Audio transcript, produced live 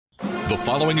The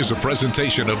following is a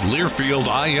presentation of Learfield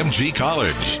IMG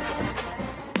College.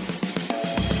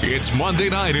 It's Monday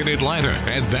night in Atlanta,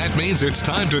 and that means it's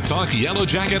time to talk Yellow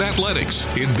Jacket athletics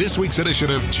in this week's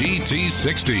edition of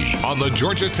GT60 on the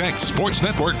Georgia Tech Sports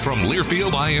Network from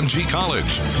Learfield IMG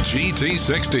College.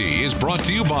 GT60 is brought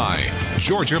to you by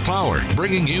Georgia Power,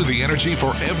 bringing you the energy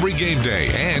for every game day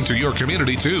and to your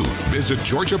community too. Visit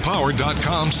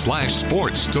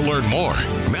georgiapower.com/sports to learn more.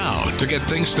 Now, to get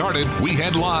things started, we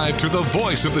head live to the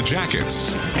voice of the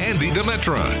Jackets, Andy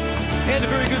Demetra. And a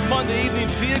very good Monday evening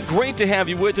to you. Great to have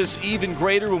you with us. Even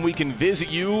greater when we can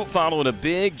visit you following a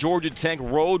big Georgia Tech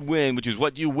road win, which is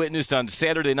what you witnessed on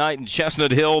Saturday night in Chestnut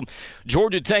Hill.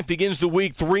 Georgia Tech begins the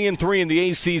week 3-3 in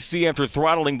the ACC after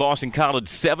throttling Boston College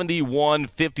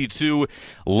 71-52.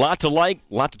 Lot to like,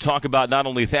 lot to talk about. Not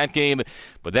only that game,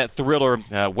 but that thriller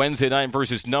Wednesday night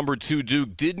versus number 2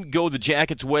 Duke didn't go the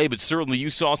Jackets' way, but certainly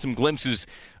you saw some glimpses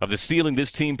of the ceiling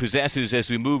this team possesses as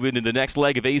we move into the next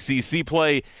leg of ACC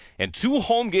play. And 2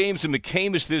 home games in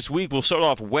McCamish this week. We'll start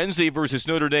off Wednesday versus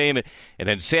Notre Dame, and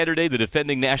then Saturday the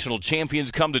defending national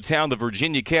champions come to town, the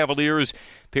Virginia Cavaliers.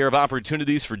 Pair of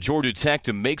opportunities for Georgia Tech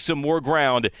to make some more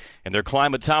ground and their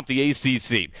climb atop the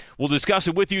ACC. We'll discuss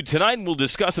it with you tonight, and we'll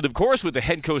discuss it, of course, with the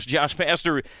head coach Josh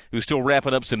Pastner, who's still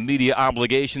wrapping up some media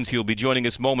obligations. He'll be joining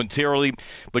us momentarily,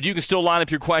 but you can still line up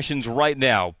your questions right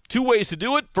now. 2 ways to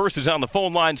do it. First is on the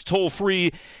phone lines,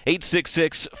 toll-free,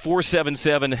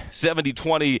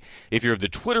 866-477-7020. If you're of the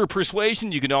Twitter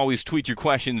persuasion, you can always tweet your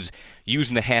questions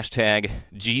using the hashtag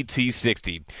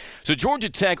GT60. So Georgia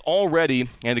Tech already,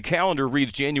 and the calendar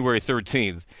reads January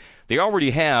 13th, they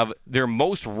already have their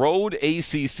most road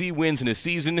ACC wins in a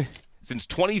season since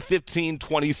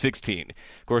 2015-2016.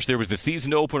 Of course, there was the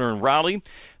season opener in Raleigh,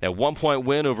 that 1-point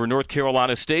win over North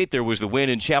Carolina State. There was the win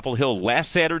in Chapel Hill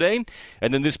last Saturday.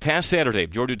 And then this past Saturday,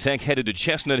 Georgia Tech headed to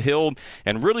Chestnut Hill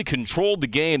and really controlled the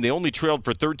game. They only trailed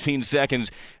for 13 seconds,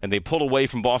 and they pulled away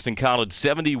from Boston College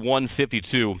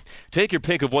 71-52. Take your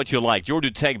pick of what you like.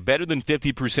 Georgia Tech better than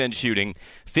 50% shooting,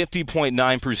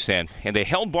 50.9%. And they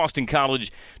held Boston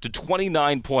College to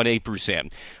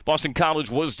 29.8%. Boston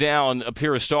College was down a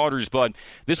pair of starters, but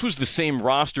this was the same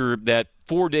roster that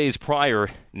 4 days prior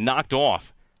knocked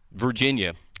off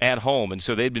Virginia at home, and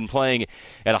so they'd been playing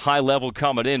at a high level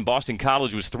coming in. Boston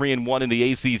College was 3-1 in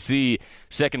the ACC,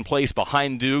 second place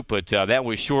behind Duke, but that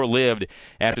was short-lived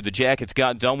after the Jackets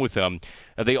got done with them.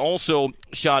 They also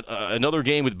shot another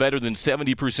game with better than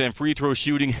 70% free throw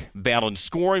shooting, balanced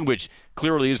scoring, which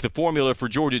clearly is the formula for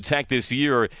Georgia Tech this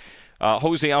year.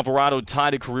 Jose Alvarado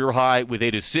tied a career high with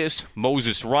 8 assists.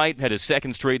 Moses Wright had a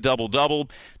second straight double-double,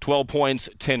 12 points,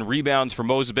 10 rebounds for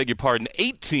Moses.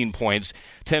 18 points,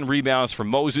 10 rebounds for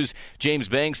Moses. James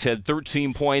Banks had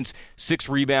 13 points, 6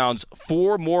 rebounds,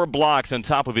 4 more blocks on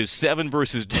top of his 7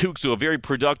 versus Duke, so a very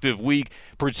productive week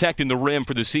protecting the rim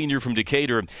for the senior from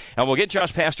Decatur. And we'll get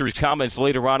Josh Pastner's comments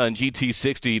later on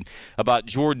GT60 about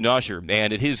Jordan Usher.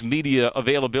 And at his media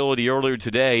availability earlier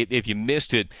today, if you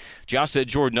missed it, Josh said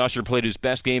Jordan Usher played his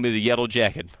best game as a Yellow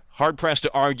Jacket. Hard-pressed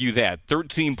to argue that.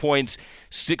 13 points,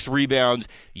 6 rebounds,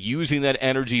 using that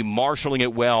energy, marshaling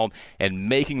it well, and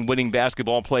making winning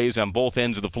basketball plays on both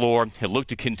ends of the floor. He'll look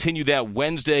to continue that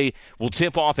Wednesday. We'll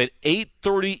tip off at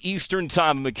 8:30 Eastern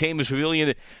Time in McCamish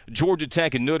Pavilion. Georgia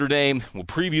Tech and Notre Dame. We'll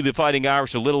preview the Fighting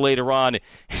Irish a little later on.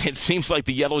 It seems like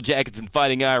the Yellow Jackets and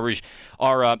Fighting Irish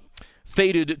are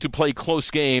fated to play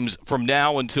close games from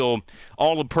now until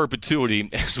all of perpetuity,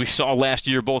 as we saw last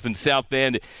year both in South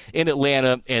Bend, in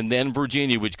Atlanta, and then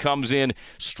Virginia, which comes in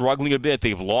struggling a bit.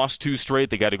 They've lost 2 straight.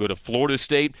 They got to go to Florida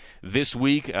State this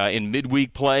week in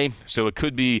midweek play, so it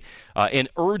could be an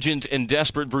urgent and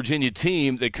desperate Virginia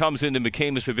team that comes into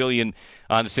McCamish Pavilion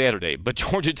on Saturday. But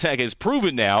Georgia Tech has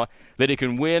proven now that it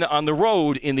can win on the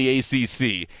road in the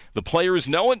ACC. The players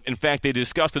know it. In fact, they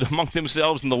discussed it among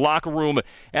themselves in the locker room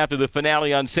after the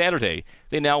finale on Saturday.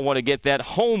 They now want to get that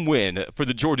home win for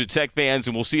the Georgia Tech fans,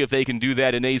 and we'll see if they can do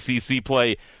that in ACC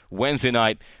play Wednesday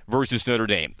night versus Notre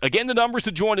Dame. Again, the numbers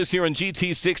to join us here on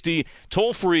GT60,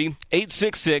 toll-free,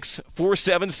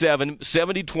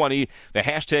 866-477-7020. The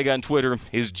hashtag on Twitter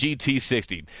is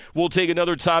GT60. We'll take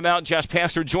another timeout. Josh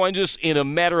Pastner joins us in a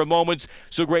matter of moments.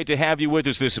 So great to have you with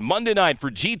us this Monday night for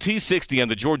GT60 on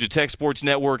the Georgia Tech Sports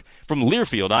Network from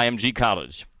Learfield IMG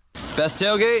College. Best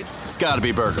tailgate? It's gotta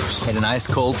be burgers. And an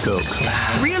ice-cold Coke.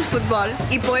 Real football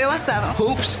y pollo asado.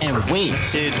 Hoops and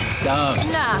wings. Dude,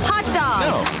 subs. Nah, hot dog.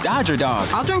 No, Dodger dog.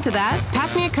 I'll drink to that.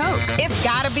 Pass me a Coke. It's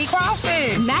gotta be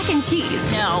crawfish. Mac and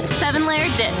cheese. No. 7-layer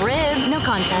dip. Ribs. No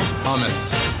contest.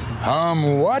 Hummus.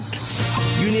 What?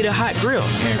 You need a hot grill.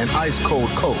 An ice-cold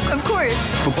Coke. Of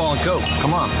course. Football and Coke.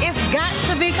 Come on. It's got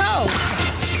to be Coke.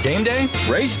 Game day?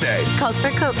 Race day. Calls for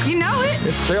Coke. You know it.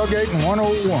 It's Tailgating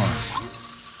 101.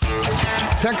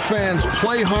 Tech fans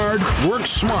play hard, work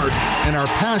smart, and are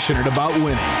passionate about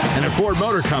winning. And at Ford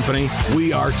Motor Company,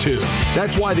 we are too.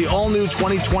 That's why the all-new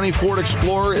 2020 Ford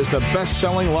Explorer is the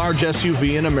best-selling large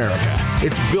SUV in America.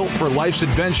 It's built for life's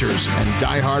adventures and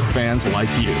die-hard fans like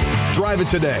you. Drive it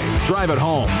today. Drive it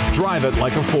home. Drive it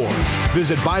like a Ford.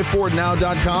 Visit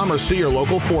buyfordnow.com or see your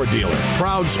local Ford dealer.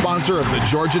 Proud sponsor of the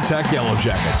Georgia Tech Yellow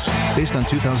Jackets. Based on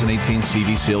 2018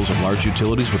 CV sales of large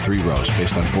utilities with 3 rows,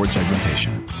 based on Ford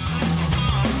segmentation.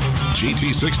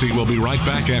 GT60 will be right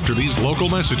back after these local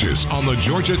messages on the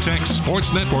Georgia Tech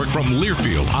Sports Network from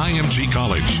Learfield IMG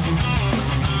College.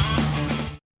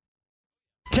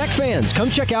 Tech fans, come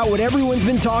check out what everyone's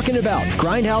been talking about.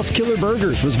 Grindhouse Killer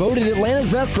Burgers was voted Atlanta's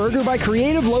best burger by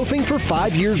Creative Loafing for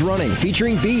 5 years running,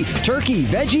 featuring beef, turkey,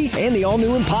 veggie, and the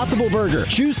all-new Impossible Burger.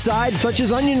 Choose sides such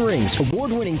as onion rings,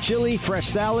 award-winning chili, fresh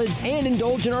salads, and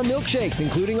indulge in our milkshakes,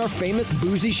 including our famous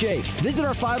Boozy Shake. Visit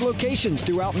our 5 locations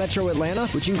throughout Metro Atlanta,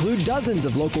 which include dozens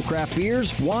of local craft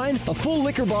beers, wine, a full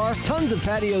liquor bar, tons of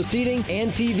patio seating,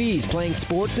 and TVs playing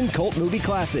sports and cult movie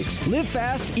classics. Live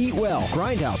fast, eat well.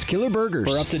 Grindhouse Killer Burgers.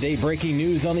 For up-to-date breaking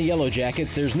news on the Yellow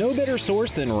Jackets, there's no better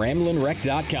source than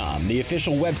RamblinWrec.com, the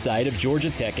official website of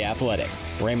Georgia Tech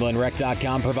Athletics.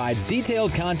 RamblinWrec.com provides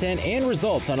detailed content and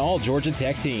results on all Georgia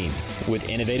Tech teams. With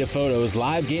innovative photos,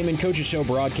 live game and coaches show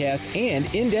broadcasts,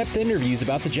 and in-depth interviews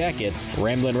about the Jackets,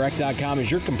 RamblinWrec.com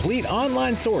is your complete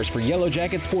online source for Yellow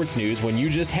Jacket sports news when you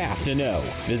just have to know.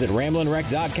 Visit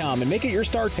RamblinWrec.com and make it your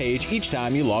start page each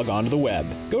time you log on to the web.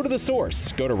 Go to the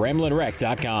source. Go to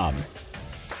RamblinWrec.com.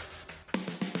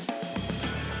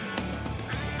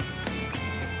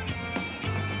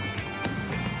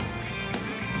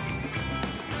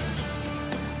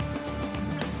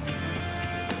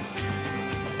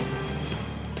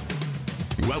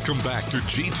 Welcome back to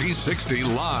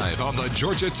GT60 live on the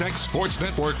Georgia Tech Sports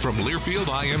Network from Learfield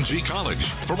IMG College.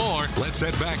 For more, let's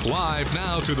head back live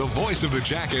now to the voice of the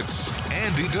Jackets,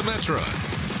 Andy Demetra.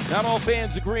 Not all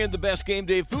fans agree on the best game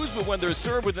day foods, but when they're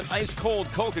served with an ice-cold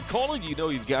Coca-Cola, you know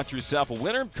you've got yourself a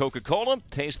winner. Coca-Cola,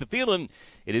 taste the feeling.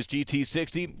 It is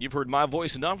GT60. You've heard my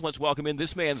voice enough. Let's welcome in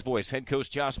this man's voice, head coach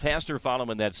Josh Pastner,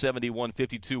 following that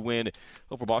 71-52 win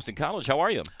over Boston College. How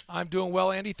are you? I'm doing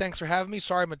well, Andy. Thanks for having me.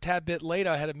 Sorry I'm a tad bit late.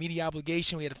 I had a media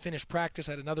obligation. We had to finish practice.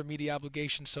 I had another media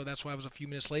obligation, so that's why I was a few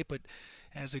minutes late. But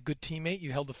as a good teammate,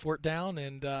 you held the fort down,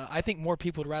 and I think more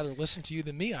people would rather listen to you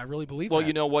than me. I really believe that. Well,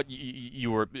 you know what?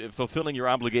 You were fulfilling your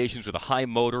obligations with a high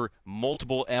motor,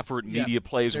 multiple effort media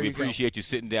plays. We appreciate you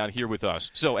sitting down here with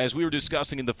us. So, as we were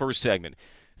discussing in the first segment,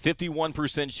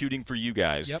 51% shooting for you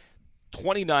guys. Yep.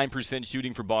 29%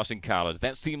 shooting for Boston College.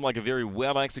 That seemed like a very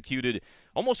well-executed,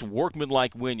 almost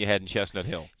workmanlike win you had in Chestnut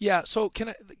Hill. Yeah, so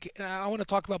I want to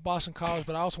talk about Boston College,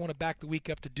 but I also want to back the week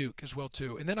up to Duke as well,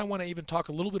 too. And then I want to even talk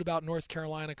a little bit about North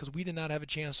Carolina, because we did not have a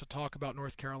chance to talk about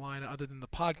North Carolina other than the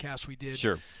podcast we did.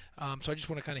 Sure. So I just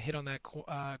want to kind of hit on that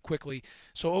quickly.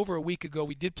 So over a week ago,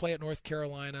 we did play at North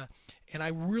Carolina, and I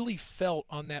really felt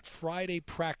on that Friday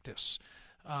practice,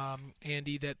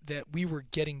 Andy, that we were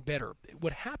getting better.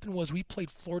 What happened was we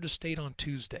played Florida State on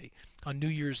Tuesday, on New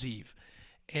Year's Eve.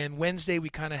 And Wednesday we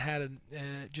kind of had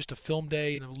just a film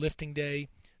day and a lifting day.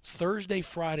 Thursday,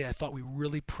 Friday, I thought we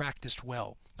really practiced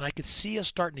well. And I could see us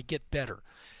starting to get better.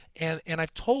 And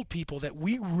I've told people that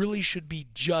we really should be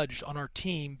judged on our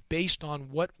team based on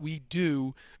what we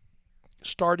do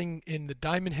starting in the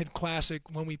Diamond Head Classic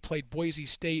when we played Boise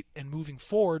State and moving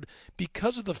forward,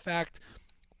 because of the fact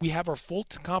we have our full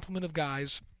complement of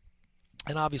guys,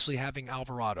 and obviously having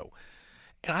Alvarado.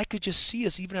 And I could just see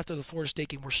us, even after the Florida State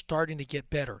game, we're starting to get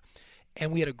better.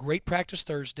 And we had a great practice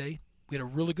Thursday. We had a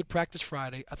really good practice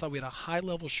Friday. I thought we had a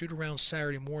high-level shoot-around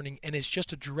Saturday morning, and it's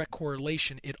just a direct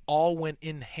correlation. It all went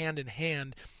in hand,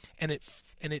 and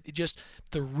it just,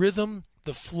 the rhythm,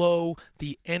 the flow,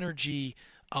 the energy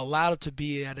allowed it to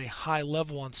be at a high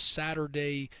level on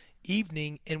Saturday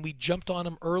evening, and we jumped on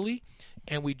them early.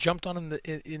 And we jumped on them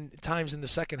in times in the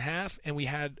second half, and we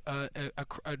had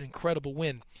an incredible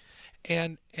win.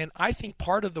 And I think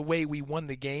part of the way we won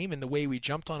the game and the way we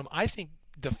jumped on them, I think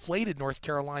deflated North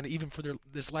Carolina even for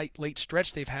this late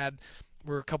stretch they've had,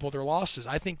 where a couple of their losses.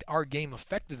 I think our game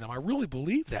affected them. I really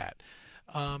believe that,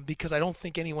 because I don't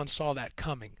think anyone saw that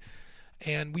coming.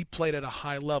 And we played at a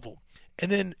high level.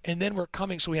 And then we're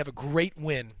coming, so we have a great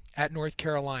win at North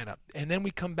Carolina. And then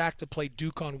we come back to play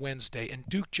Duke on Wednesday. And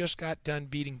Duke just got done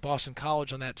beating Boston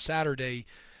College on that Saturday,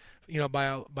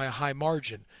 by a high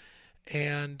margin.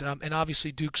 And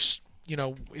obviously Duke's,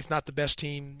 if not the best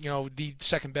team, the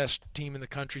second best team in the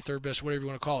country, third best, whatever you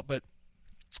want to call it. But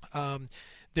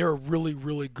they're a really,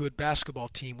 really good basketball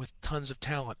team with tons of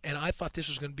talent. And I thought this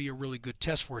was going to be a really good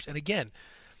test for us. And again,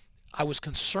 I was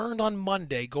concerned on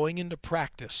Monday going into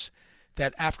practice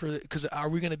that because are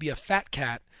we going to be a fat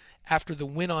cat after the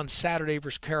win on Saturday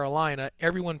versus Carolina,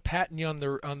 everyone patting you on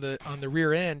the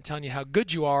rear end, telling you how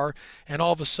good you are, and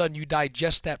all of a sudden you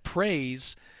digest that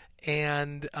praise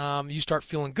and you start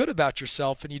feeling good about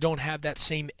yourself, and you don't have that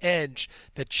same edge,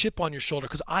 that chip on your shoulder.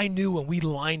 Because I knew when we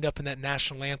lined up in that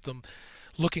national anthem,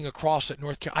 looking across at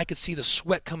North Carolina, I could see the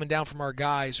sweat coming down from our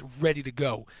guys ready to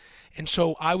go. And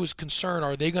so I was concerned,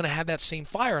 are they going to have that same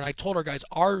fire? And I told our guys,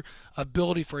 our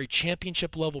ability for a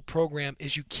championship-level program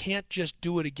is you can't just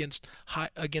do it against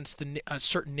a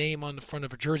certain name on the front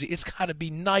of a jersey. It's got to be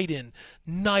night in,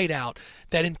 night out,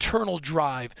 that internal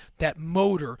drive, that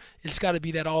motor. It's got to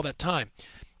be that all that time.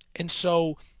 And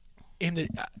so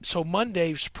so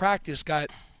Monday's practice got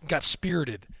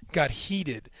spirited, got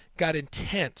heated, got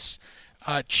intense,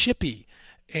 chippy,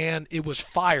 and it was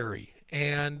fiery.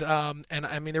 And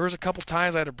I mean, there was a couple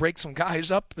times I had to break some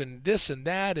guys up and this and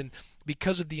that, and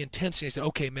because of the intensity, I said,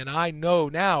 okay, man, I know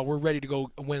now we're ready to go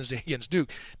Wednesday against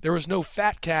Duke. There was no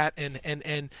fat cat and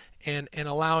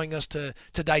allowing us to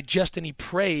digest any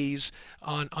praise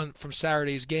on from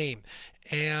Saturday's game,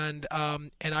 and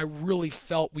I really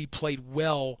felt we played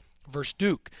well versus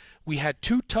Duke. We had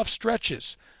two tough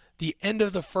stretches. The end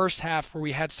of the first half where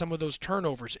we had some of those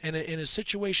turnovers, and in a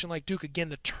situation like Duke, again,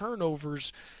 the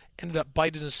turnovers ended up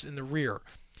biting us in the rear.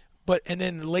 And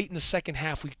then late in the second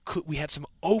half, we had some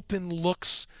open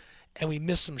looks, and we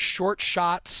missed some short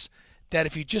shots that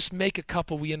if you just make a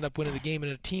couple, we end up winning the game.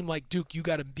 And a team like Duke, you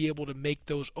got to be able to make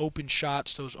those open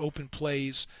shots, those open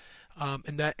plays,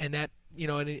 and then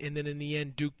in the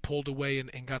end, Duke pulled away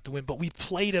and got the win. But we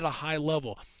played at a high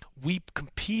level. We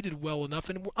competed well enough,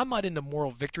 and I'm not into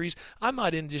moral victories. I'm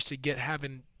not in just to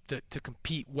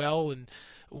compete well, and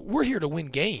we're here to win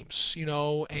games, we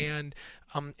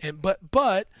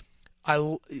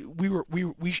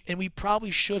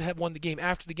probably should have won the game.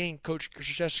 After the game, Coach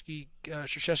Krzyzewski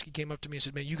came up to me and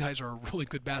said, "Man, you guys are a really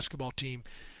good basketball team,"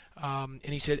 and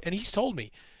he's told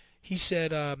me, he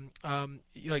said,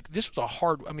 this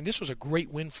was a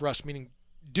great win for us, meaning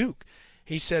Duke.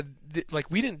 He said,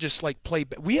 we didn't just play,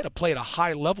 we had to play at a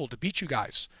high level to beat you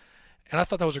guys. And I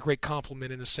thought that was a great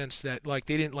compliment in the sense that they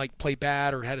didn't play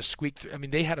bad or had to squeak through. I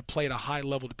mean, they had to play at a high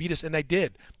level to beat us, and they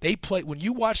did. They played. When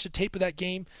you watch the tape of that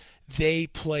game, they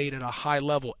played at a high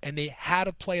level, and they had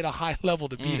to play at a high level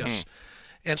to beat us.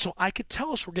 And so I could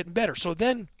tell us we're getting better. So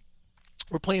then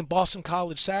we're playing Boston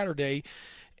College Saturday,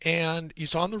 and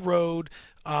it's on the road.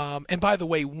 And by the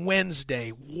way,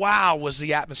 Wednesday, wow, was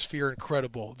the atmosphere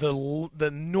incredible.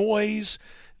 The noise,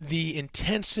 the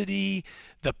intensity,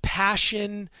 the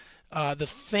passion, the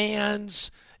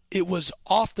fans, it was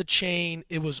off the chain.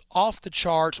 It was off the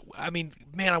charts. I mean,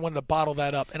 man, I wanted to bottle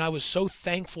that up. And I was so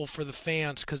thankful for the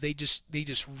fans because they just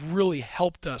really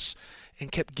helped us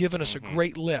and kept giving us a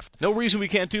great lift. No reason we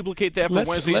can't duplicate that for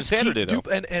Wednesday and Saturday, though.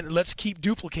 And let's keep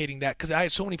duplicating that, because I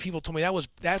had so many people tell me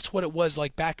that's what it was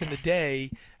like back in the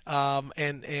day,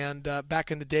 and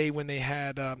back in the day when they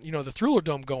had the Thriller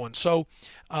Dome going. So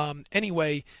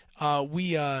anyway,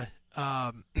 we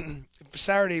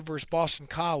Saturday versus Boston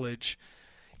College,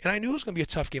 and I knew it was going to be a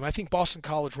tough game. I think Boston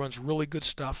College runs really good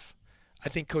stuff. I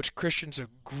think Coach Christian's a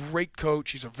great coach.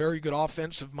 He's a very good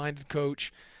offensive-minded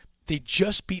coach. They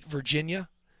just beat Virginia,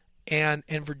 and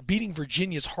beating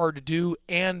Virginia is hard to do,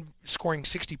 and scoring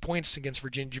 60 points against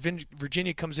Virginia.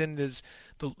 Virginia comes in as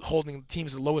holding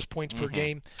teams the lowest points per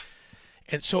game.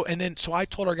 And so I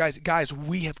told our guys,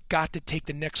 we have got to take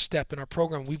the next step in our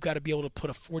program. We've got to be able to put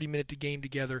a 40-minute game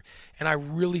together. And I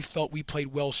really felt we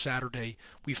played well Saturday.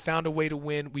 We found a way to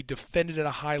win. We defended at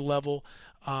a high level.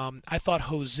 I thought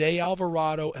Jose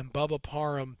Alvarado and Bubba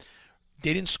Parham,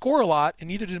 they didn't score a lot, and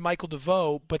neither did Michael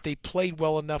DeVoe, but they played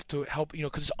well enough to help,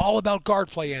 because it's all about guard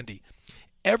play, Andy.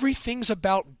 Everything's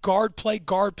about guard play,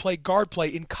 guard play, guard play.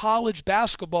 In college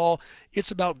basketball,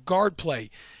 it's about guard play.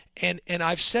 And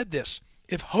I've said this.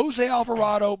 If Jose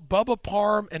Alvarado, Bubba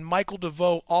Parham, and Michael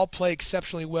DeVoe all play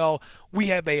exceptionally well, we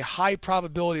have a high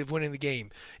probability of winning the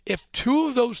game. If two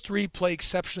of those three play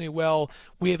exceptionally well,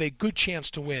 we have a good chance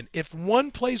to win. If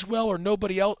one plays well or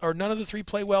nobody else or none of the three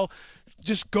play well,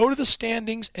 just go to the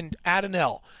standings and add an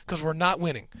L, because we're not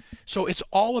winning. So it's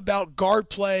all about guard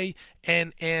play,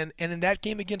 and in that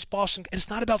game against Boston, and it's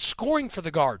not about scoring for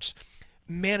the guards.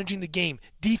 Managing the game,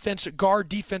 defensive guard,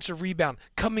 defensive rebound,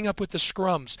 coming up with the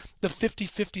scrums, the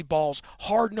 50-50 balls,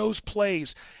 hard-nosed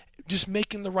plays, just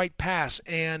making the right pass,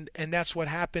 and that's what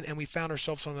happened. And we found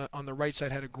ourselves on the right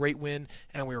side, had a great win,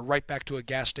 and we were right back to a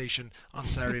gas station on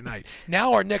Saturday night.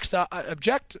 Now our next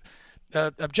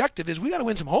objective is we got to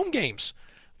win some home games.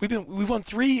 We've won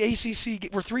 3 ACC.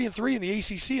 We're 3-3 in the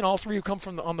ACC, and all 3 have come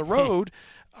from on the road.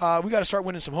 We got to start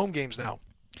winning some home games now.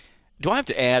 Do I have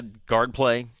to add guard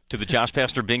play to the Josh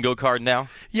Pastner bingo card now?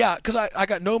 Yeah, because I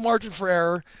got no margin for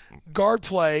error, guard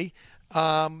play.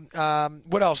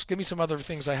 What else? Give me some other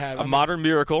things I have. Modern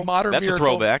Miracle. That's a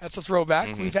throwback. That's a throwback.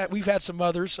 Mm-hmm. We've had some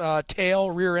others.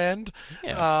 Tail, rear end.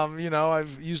 Yeah.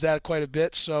 I've used that quite a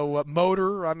bit. So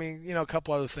motor. A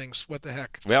couple other things. What the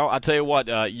heck? Well, I'll tell you what.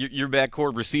 Your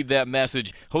backcourt received that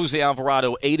message. Jose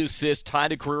Alvarado, 8 assists,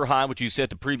 tied a career high, which you set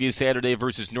the previous Saturday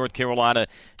versus North Carolina,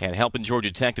 and helping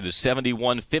Georgia Tech to the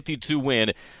 71-52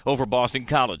 win over Boston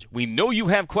College. We know you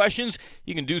have questions.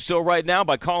 You can do so right now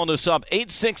by calling us up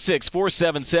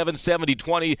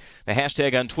 866-477-7020. The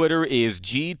hashtag on Twitter is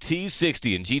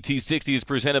GT60, and GT60 is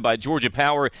presented by Georgia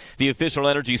Power, the official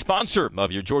energy sponsor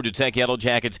of your Georgia Tech Yellow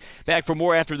Jackets. Back for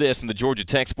more after this in the Georgia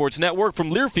Tech Sports Network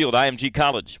from Learfield IMG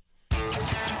College.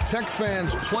 Tech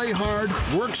fans play hard,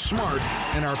 work smart,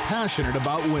 and are passionate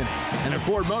about winning. And at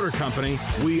Ford Motor Company,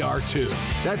 we are too.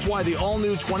 That's why the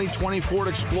all-new 2020 Ford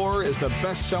Explorer is the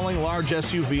best-selling large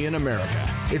SUV in America.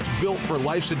 It's built for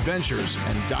life's adventures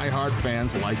and die-hard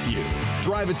fans like you.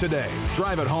 Drive it today.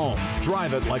 Drive it home.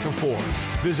 Drive it like a Ford.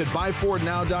 Visit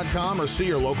buyfordnow.com or see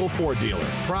your local Ford dealer.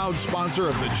 Proud sponsor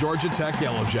of the Georgia Tech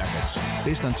Yellow Jackets.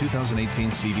 Based on 2018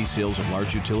 CV sales of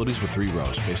large utilities with 3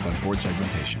 rows, based on Ford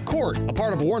segmentation. Court, a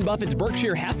part of Warren Buffett's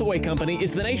Berkshire Hathaway Company,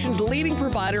 is the nation's leading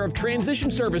provider of transition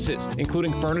services,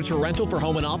 including furniture rental for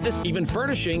home and office, even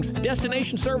furnishings,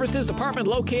 destination services, apartment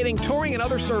locating, touring, and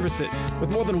other services.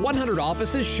 With more than 100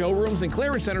 offices, showrooms, and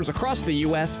clearance centers across the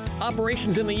U.S.,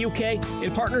 operations in the UK,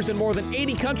 and partners in more than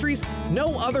 80 countries,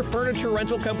 no other furniture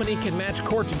rental company can match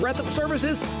Court's breadth of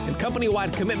services and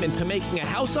company-wide commitment to making a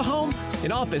house a home,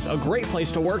 an office a great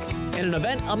place to work, and an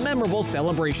event a memorable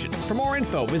celebration. For more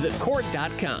info, visit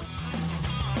Court.com.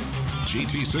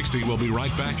 GT60 will be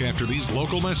right back after these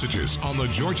local messages on the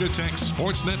Georgia Tech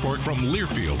Sports Network from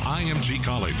Learfield IMG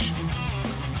College.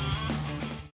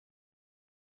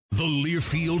 The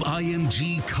Learfield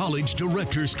IMG College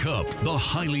Directors Cup, the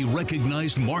highly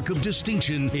recognized mark of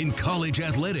distinction in college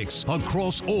athletics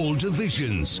across all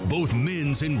divisions, both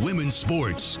men's and women's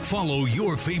sports. Follow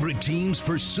your favorite team's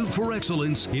pursuit for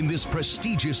excellence in this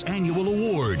prestigious annual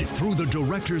award through the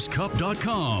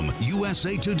directorscup.com,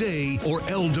 USA Today, or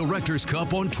L Directors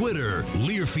Cup on Twitter.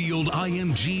 Learfield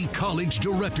IMG College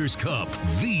Directors Cup,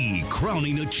 the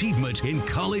crowning achievement in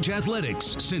college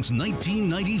athletics since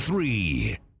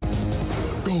 1993.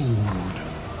 Gold.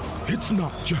 It's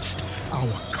not just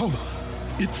our color,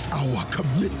 it's our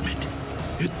commitment.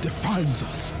 It defines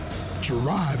us,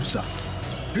 drives us.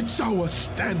 It's our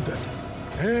standard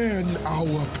and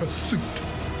our pursuit.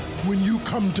 When you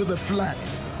come to the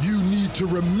flats, you need to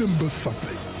remember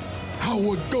something.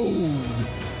 Our gold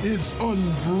is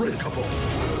unbreakable,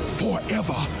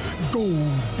 forever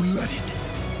gold-blooded.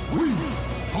 We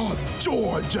are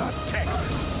Georgia Tech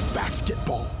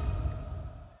basketball.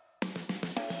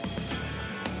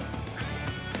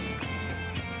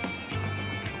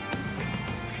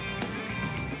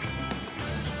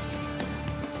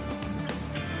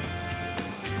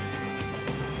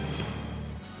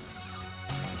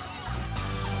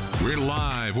 We're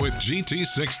live with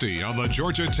GT60 on the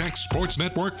Georgia Tech Sports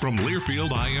Network from Learfield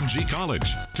IMG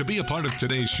College. To be a part of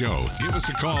today's show, give us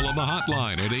a call on the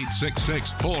hotline at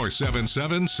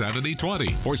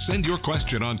 866-477-7020 or send your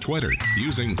question on Twitter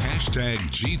using hashtag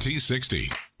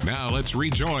GT60. Now let's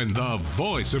rejoin the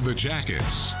voice of the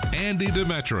Jackets, Andy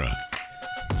Demetra.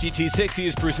 GT60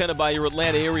 is presented by your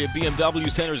Atlanta area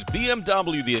BMW Centers.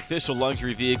 BMW, the official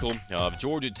luxury vehicle of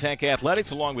Georgia Tech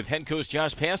Athletics, along with head coach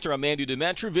Josh Pastner. I'm Andy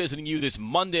Demetra, visiting you this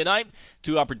Monday night.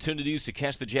 2 opportunities to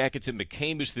catch the Jackets in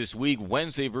McCamish this week.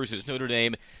 Wednesday versus Notre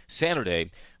Dame, Saturday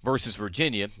versus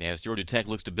Virginia, as Georgia Tech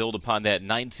looks to build upon that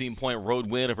 19-point road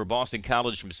win over Boston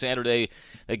College from Saturday.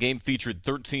 That game featured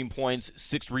 13 points,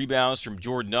 6 rebounds from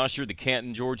Jordan Usher, the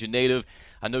Canton, Georgia native.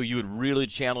 I know you had really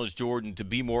challenged Jordan to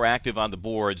be more active on the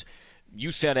boards.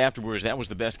 You said afterwards that was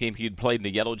the best game he had played in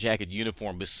the Yellow Jacket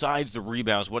uniform. Besides the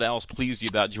rebounds, what else pleased you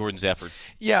about Jordan's effort?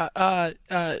 Yeah,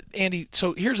 Andy,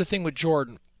 so here's the thing with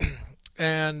Jordan.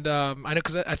 And I know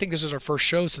because I think this is our first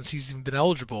show since he's even been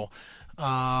eligible.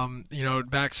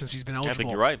 Back since he's been eligible. I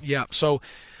think you're right. Yeah, so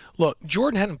look,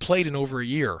 Jordan hadn't played in over a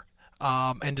year.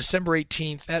 And December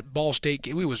 18th, that Ball State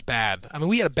game, it was bad. I mean,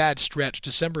 we had a bad stretch,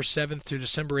 December 7th to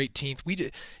December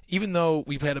 18th. Even though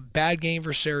we had a bad game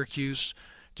for Syracuse,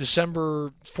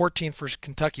 December 14th for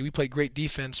Kentucky, we played great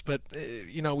defense, but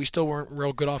we still weren't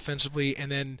real good offensively.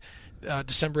 And then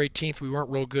December 18th, we weren't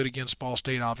real good against Ball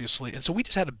State, obviously. And so we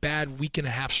just had a bad week and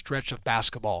a half stretch of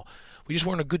basketball. We just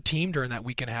weren't a good team during that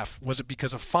week and a half. Was it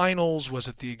because of finals? Was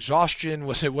it the exhaustion?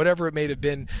 Was it whatever it may have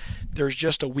been? There's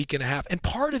just a week and a half. And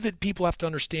part of it, people have to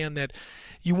understand that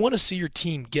you want to see your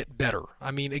team get better.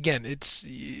 I mean, again,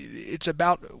 it's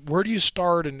about where do you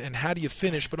start and how do you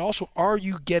finish, but also are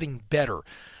you getting better?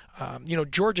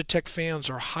 Georgia Tech fans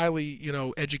are highly,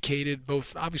 educated,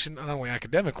 both obviously not only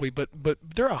academically, but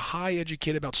they're a high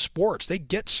educated about sports. They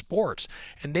get sports,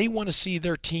 and they want to see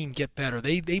their team get better.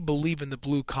 They believe in the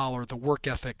blue collar, the work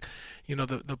ethic,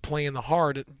 the playing the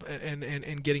hard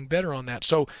and getting better on that.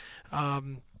 So,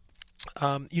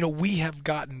 we have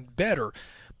gotten better.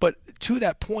 But to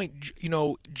that point,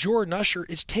 Jordan Usher,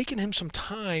 it's taken him some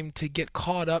time to get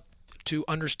caught up to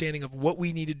understanding of what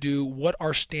we need to do, what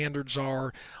our standards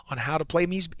are on how to play. I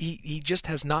mean, he just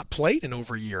has not played in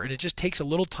over a year, and it just takes a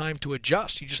little time to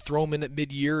adjust. You just throw him in at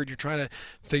mid-year, and you're trying to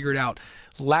figure it out.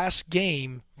 Last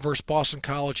game versus Boston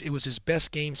College, it was his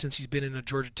best game since he's been in a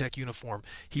Georgia Tech uniform.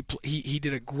 He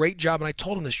did a great job, and I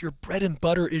told him this, your bread and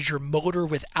butter is your motor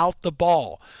without the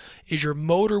ball,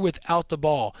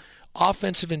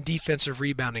 offensive and defensive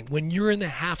rebounding. When you're in the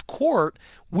half court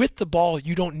with the ball,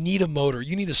 you don't need a motor.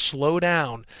 You need to slow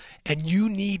down, and you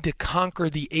need to conquer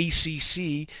the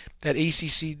ACC, that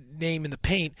ACC name in the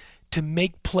paint, to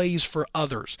make plays for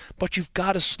others. But you've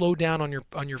got to slow down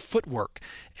on your footwork,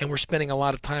 and we're spending a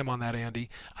lot of time on that, Andy.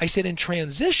 I said in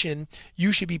transition,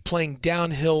 you should be playing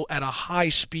downhill at a high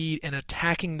speed and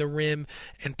attacking the rim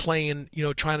and playing,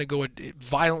 trying to go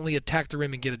violently attack the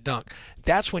rim and get a dunk.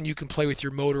 That's when you can play with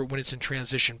your motor, when it's in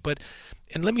transition.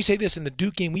 And let me say this, in the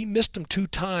Duke game, we missed him 2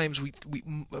 times.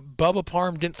 Bubba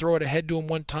Parham didn't throw it ahead to him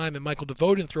one time, and Michael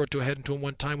DeVoe didn't throw it ahead to him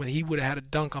one time when he would have had a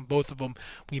dunk on both of them.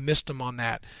 We missed him on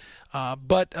that.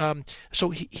 So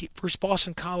he versus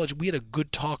Boston College, we had a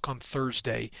good talk on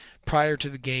Thursday prior to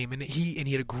the game, and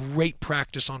he had a great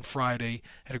practice on Friday,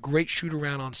 had a great shoot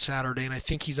around on Saturday, and I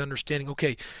think he's understanding,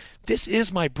 okay, this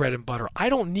is my bread and butter. I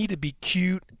don't need to be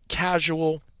cute,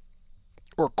 casual,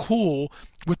 or cool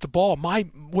with the ball.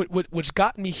 What's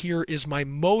gotten me here is my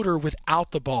motor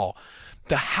without the ball.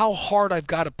 How hard I've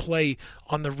got to play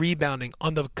on the rebounding,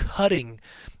 on the cutting,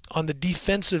 on the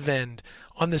defensive end,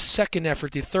 on the second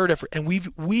effort, the third effort. And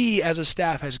we as a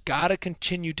staff has got to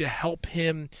continue to help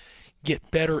him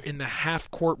get better in the half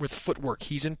court with footwork.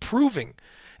 He's improving,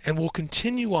 and we'll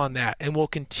continue on that, and we'll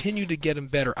continue to get him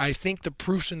better. I think the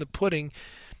proof's in the pudding.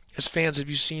 As fans, have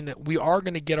you seen that we are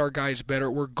going to get our guys better?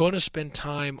 We're going to spend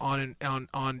time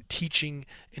on teaching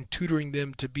and tutoring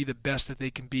them to be the best that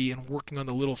they can be, and working on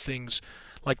the little things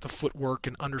like the footwork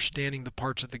and understanding the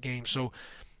parts of the game. So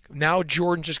now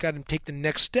Jordan just got to take the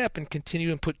next step and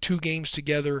continue and put 2 games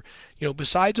together.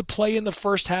 Besides a play in the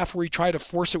first half where he tried to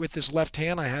force it with his left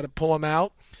hand, I had to pull him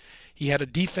out. He had a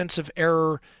defensive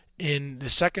error in the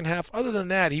second half. Other than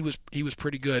that, he was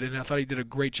pretty good, and I thought he did a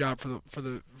great job for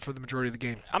the majority of the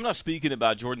game. I'm not speaking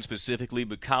about Jordan specifically,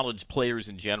 but college players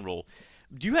in general.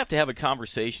 Do you have to have a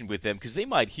conversation with them, because they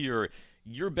might hear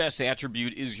your best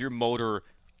attribute is your motor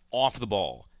off the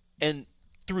ball, and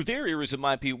through their ears it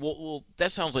might be, well,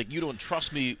 that sounds like you don't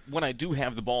trust me when I do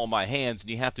have the ball in my hands, and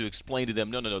you have to explain to them,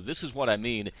 no, this is what I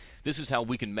mean. This is how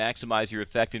we can maximize your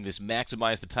effectiveness,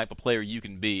 maximize the type of player you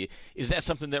can be. Is that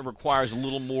something that requires a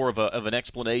little more of an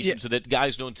explanation so that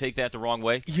guys don't take that the wrong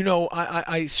way?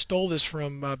 I stole this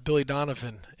from Billy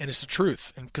Donovan, and it's the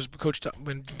truth. And because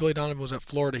when Billy Donovan was at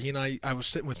Florida, he and I was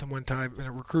sitting with him one time in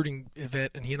a recruiting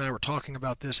event, and he and I were talking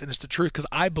about this, and it's the truth because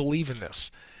I believe in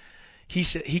this.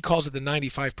 He calls it the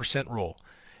 95% rule,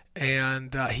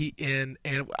 and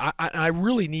I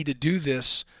really need to do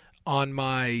this on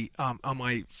my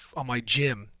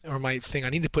gym or my thing. I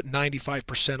need to put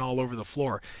 95% all over the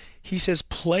floor. He says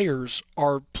players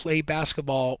play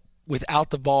basketball without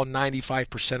the ball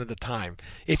 95% of the time.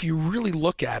 If you really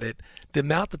look at it, the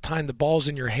amount of time the ball's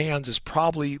in your hands is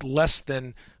probably less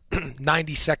than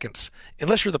 90 seconds,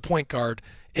 unless you're the point guard.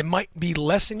 It might be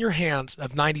less in your hands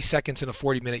of 90 seconds in a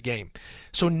 40-minute game.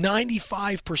 So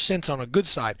 95% on a good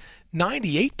side.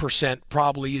 98%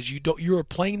 probably is you are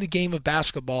playing the game of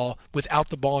basketball without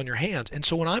the ball in your hands. And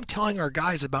so when I'm telling our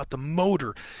guys about the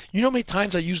motor, you know how many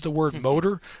times I use the word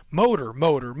motor?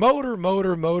 Motor,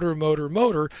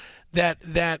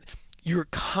 that you're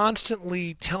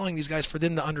constantly telling these guys for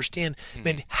them to understand,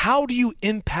 man, how do you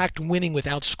impact winning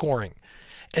without scoring?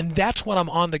 And that's what I'm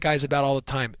on the guys about all the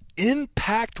time.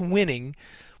 Impact winning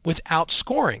without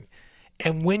scoring.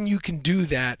 And when you can do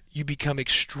that, you become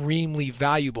extremely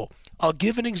valuable. I'll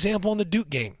give an example in the Duke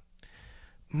game.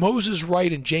 Moses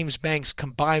Wright and James Banks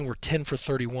combined were 10 for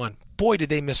 31. Boy, did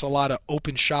they miss a lot of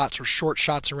open shots or short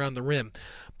shots around the rim.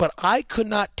 But I could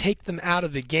not take them out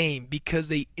of the game because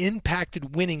they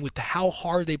impacted winning with how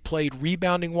hard they played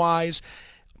rebounding-wise,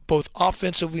 both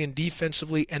offensively and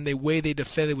defensively, and the way they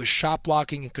defended with shot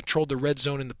blocking and controlled the red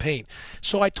zone in the paint.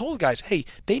 So I told guys, hey,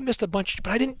 they missed a bunch,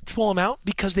 but I didn't pull them out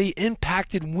because they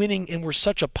impacted winning and were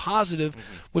such a positive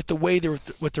with the way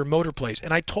with their motor plays.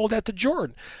 And I told that to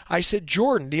Jordan. I said,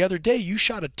 Jordan, the other day you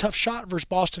shot a tough shot versus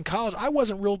Boston College. I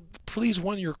wasn't real pleased with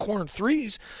one of your corner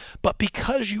threes, but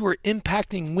because you were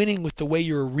impacting winning with the way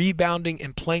you were rebounding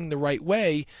and playing the right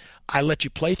way, I let you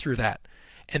play through that.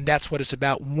 And that's what it's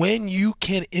about. When you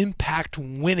can impact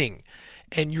winning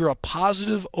and you're a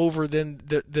positive over then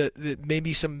the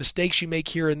maybe some mistakes you make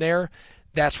here and there,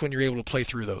 that's when you're able to play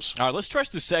through those. All right, let's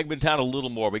stretch this segment out a little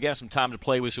more. We got some time to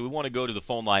play with, so we want to go to the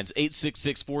phone lines.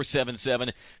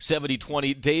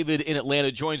 866-477-7020. David in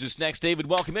Atlanta joins us next. David,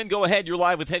 welcome in. Go ahead. You're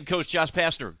live with head coach Josh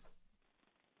Pastner.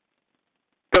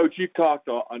 Coach, you've talked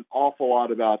an awful lot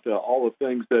about all the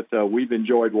things that we've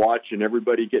enjoyed watching,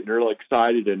 everybody getting really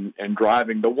excited and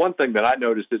driving. The one thing that I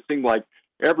noticed, it seemed like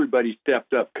everybody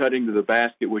stepped up cutting to the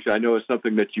basket, which I know is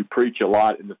something that you preach a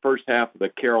lot in the first half of the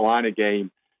Carolina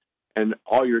game, and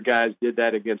all your guys did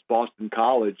that against Boston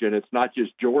College. And it's not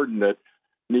just Jordan that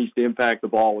needs to impact the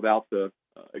ball without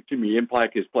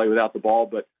impact his play without the ball,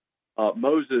 but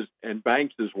Moses and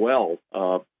Banks as well.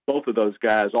 Both of those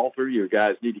guys, all three of your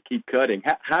guys, need to keep cutting.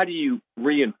 How do you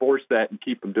reinforce that and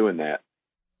keep them doing that?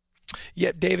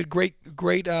 Yeah, David, great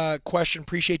question.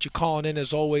 Appreciate you calling in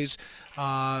as always.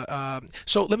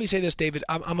 So let me say this, David.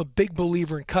 I'm a big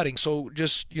believer in cutting. So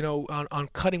just, on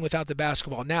cutting without the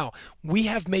basketball. Now, we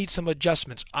have made some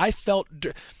adjustments. I felt,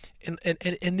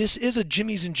 and this is a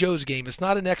Jimmy's and Joe's game. It's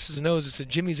not an X's and O's. It's a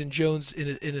Jimmy's and Joe's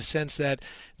in a sense that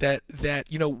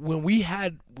when we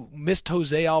had missed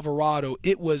Jose Alvarado,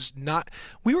 it was not.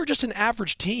 We were just an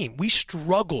average team. We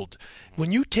struggled.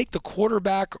 When you take the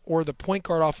quarterback or the point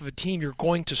guard off of a team, you're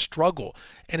going to struggle.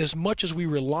 And as much as we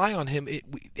rely on him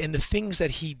and the things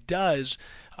that he does,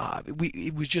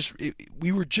 we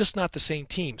were just not the same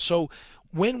team. So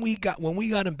when we got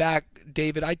him back,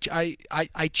 David,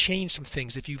 I changed some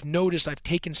things. If you've noticed, I've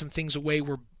taken some things away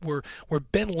where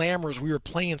Ben Lammers, we were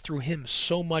playing through him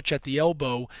so much at the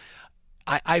elbow.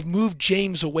 I've moved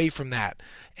James away from that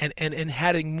and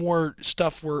having more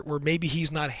stuff where maybe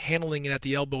he's not handling it at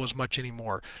the elbow as much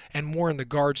anymore and more in the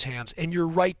guard's hands. And you're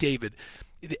right, David.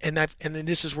 And then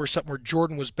this is where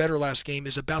Jordan was better last game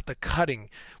is about the cutting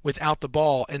without the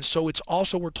ball. And so it's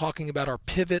also we're talking about our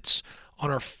pivots on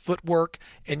our footwork.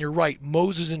 And you're right,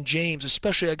 Moses and James,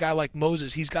 especially a guy like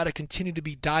Moses, he's got to continue to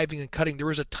be diving and cutting. There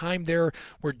was a time there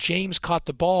where James caught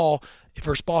the ball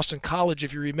versus Boston College,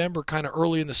 if you remember, kind of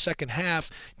early in the second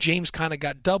half. James kind of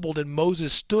got doubled and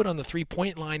Moses stood on the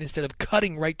three-point line instead of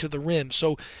cutting right to the rim.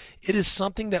 So it is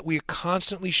something that we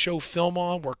constantly show film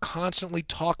on. We're constantly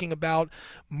talking about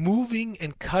moving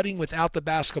and cutting without the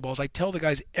basketball. As I tell the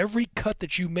guys, every cut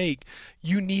that you make,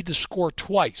 you need to score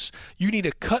twice. You need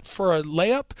to cut for a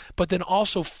layup, but then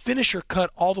also finish your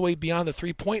cut all the way beyond the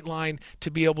three-point line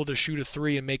to be able to shoot a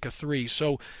three and make a three.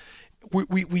 So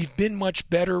we've been much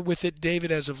better with it,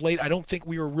 David, as of late. I don't think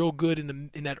we were real good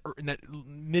in that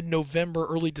mid-November,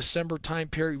 early December time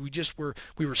period. We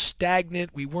were stagnant.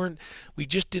 We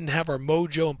just didn't have our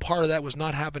mojo, and part of that was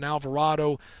not having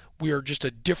Alvarado. We are just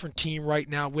a different team right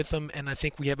now with them, and I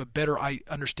think we have a better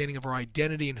understanding of our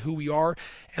identity and who we are.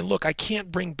 And look, I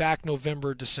can't bring back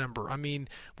November, December. I mean,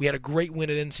 we had a great win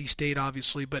at NC State,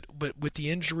 obviously, but with the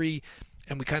injury,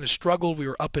 and we kind of struggled. We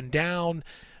were up and down.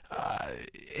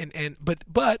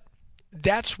 But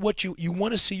that's what you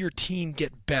want to see your team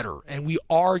get better, and we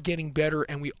are getting better,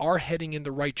 and we are heading in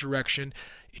the right direction.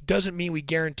 It doesn't mean we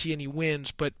guarantee any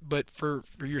wins, but for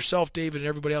yourself, David, and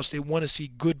everybody else, they want to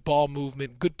see good ball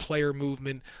movement, good player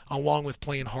movement, along with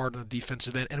playing hard on the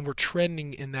defensive end, and we're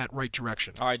trending in that right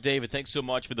direction. All right, David, thanks so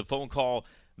much for the phone call.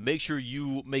 Make sure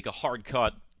you make a hard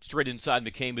cut straight inside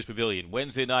McCambus Pavilion.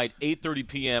 Wednesday night, 8:30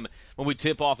 p.m. when we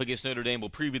tip off against Notre Dame.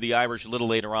 We'll preview the Irish a little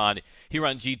later on here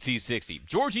on GT60.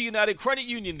 Georgia United Credit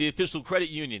Union, the official credit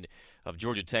union of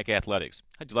Georgia Tech Athletics.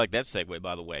 How'd you like that segue,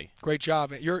 by the way? Great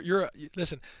job.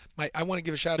 Listen, I want to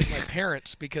give a shout out to my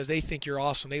parents because they think you're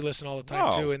awesome. They listen all the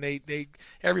time too, and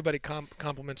everybody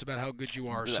compliments about how good you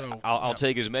are. So I'll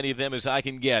take as many of them as I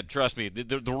can get. Trust me,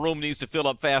 the room needs to fill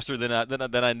up faster than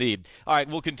I need. All right,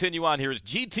 we'll continue on here. It's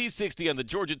GT60 on the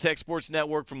Georgia Tech Sports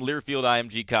Network from Learfield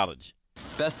IMG College.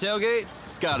 Best tailgate?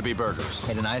 It's gotta be burgers.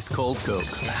 And an ice cold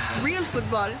Coke. Real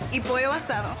football y pollo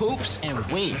asado. Hoops and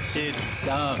wings. Dude,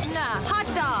 subs. Nah, hot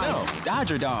dog. No,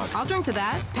 Dodger dog. I'll drink to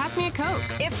that. Pass me a Coke.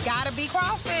 It's gotta be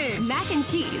crawfish. Mac and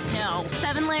cheese. No.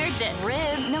 7-layer dip.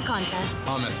 Ribs. No contest.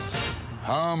 Hummus.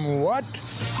 What?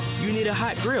 You need a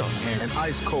hot grill. And an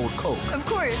ice cold Coke. Of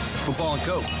course. Football and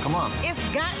Coke. Come on. It's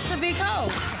got to be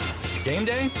Coke. Game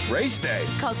day? Race day.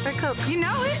 Calls for Coke. You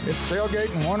know it. It's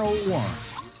Tailgating 101.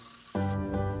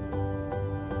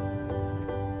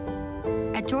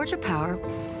 At Georgia Power,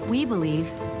 we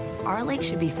believe our lake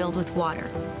should be filled with water,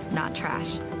 not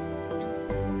trash.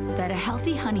 That a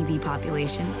healthy honeybee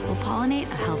population will pollinate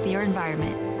a healthier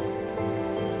environment.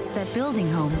 That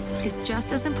building homes is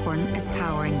just as important as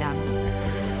powering them.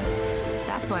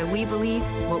 That's why we believe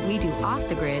what we do off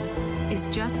the grid is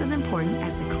just as important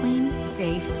as the clean,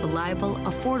 safe, reliable,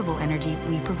 affordable energy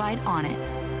we provide on it.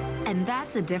 And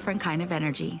that's a different kind of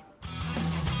energy.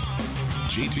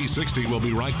 GT60 will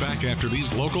be right back after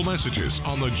these local messages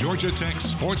on the Georgia Tech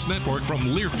Sports Network from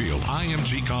Learfield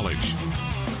IMG College.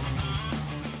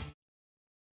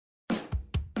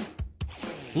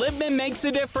 Libman makes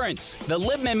a difference. The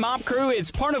Libman Mop Crew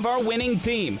is part of our winning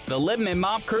team. The Libman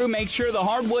Mop Crew makes sure the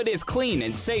hardwood is clean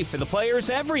and safe for the players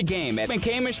every game at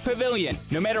McCamish Pavilion.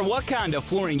 No matter what kind of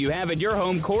flooring you have at your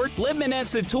home court, Libman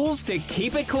has the tools to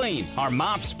keep it clean. Our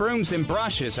mops, brooms, and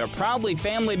brushes are proudly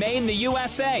family made in the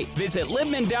USA. Visit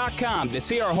Libman.com to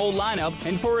see our whole lineup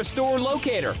and for a store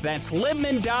locator. That's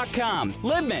Libman.com.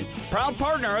 Libman, proud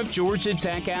partner of Georgia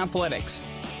Tech Athletics.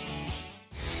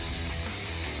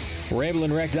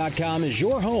 RamblinWrec.com is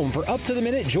your home for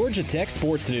up-to-the-minute Georgia Tech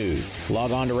sports news.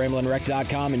 Log on to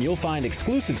RamblinWrec.com and you'll find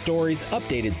exclusive stories,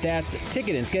 updated stats,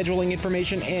 ticket and scheduling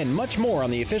information, and much more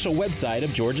on the official website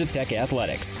of Georgia Tech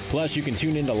Athletics. Plus, you can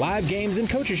tune into live games and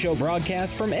Coaches Show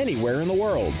broadcasts from anywhere in the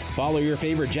world. Follow your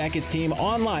favorite Jackets team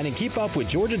online and keep up with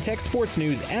Georgia Tech sports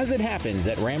news as it happens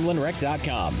at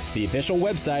RamblinWrec.com, the official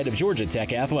website of Georgia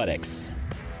Tech Athletics.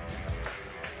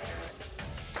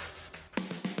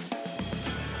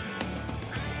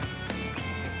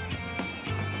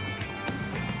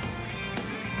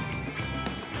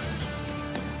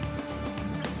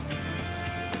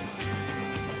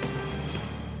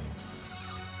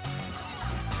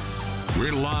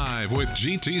 We're live with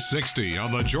GT60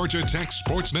 on the Georgia Tech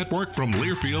Sports Network from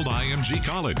Learfield IMG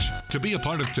College. To be a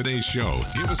part of today's show,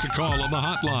 give us a call on the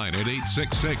hotline at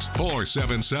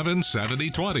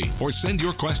 866-477-7020 or send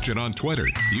your question on Twitter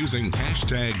using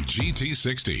hashtag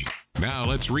GT60. Now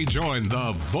let's rejoin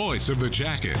the voice of the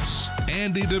Jackets,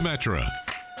 Andy Demetra.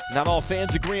 Not all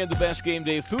fans agree on the best game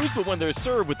day foods, but when they're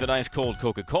served with an ice cold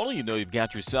Coca-Cola, you know you've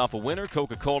got yourself a winner.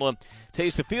 Coca-Cola,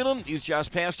 taste the feeling. He's Josh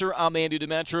Pastner. I'm Andy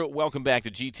Demetra. Welcome back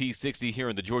to GT60 here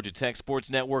in the Georgia Tech Sports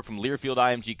Network from Learfield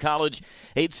IMG College.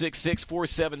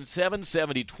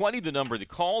 866-477-7020, the number to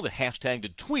call. The hashtag to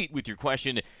tweet with your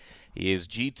question is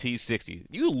GT60.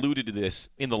 You alluded to this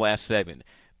in the last segment,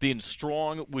 being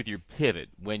strong with your pivot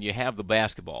when you have the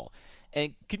basketball.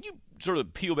 And can you sort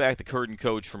of peel back the curtain,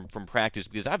 Coach, from practice?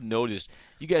 Because I've noticed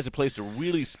you guys have placed a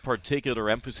really particular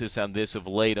emphasis on this of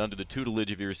late under the tutelage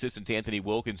of your assistant, Anthony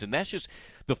Wilkins, and that's just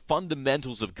the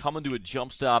fundamentals of coming to a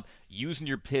jump stop, using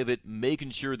your pivot,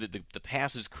 making sure that the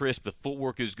pass is crisp, the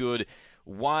footwork is good.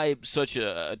 Why such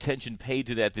attention paid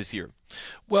to that this year?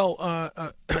 Well,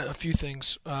 a few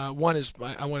things. One is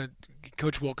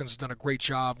Coach Wilkins has done a great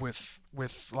job with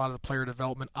a lot of the player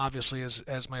development. Obviously,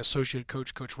 as my associate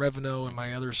coach, Coach Revino, and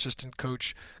my other assistant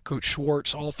coach, Coach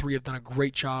Schwartz, all three have done a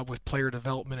great job with player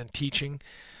development and teaching.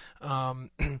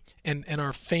 And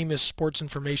our famous sports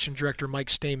information director, Mike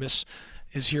Stamus,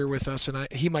 is here with us, and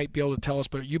he might be able to tell us,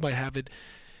 but you might have it.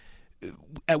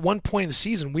 At one point in the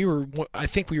season, I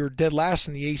think we were dead last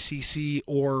in the ACC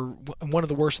or one of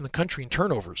the worst in the country in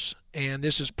turnovers. And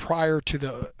this is prior to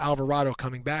the Alvarado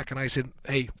coming back. And I said,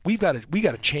 hey, we got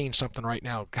to change something right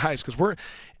now, guys, because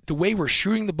the way we're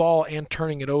shooting the ball and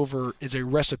turning it over is a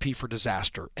recipe for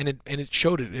disaster. And it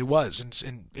showed it. It was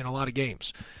in a lot of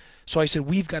games. So I said,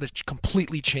 we've got to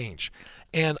completely change.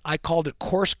 And I called it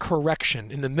course correction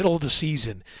in the middle of the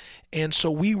season. And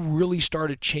so we really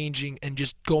started changing and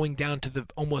just going down to the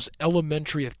almost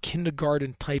elementary of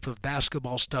kindergarten type of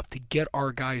basketball stuff to get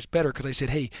our guys better. Because I said,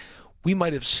 hey, we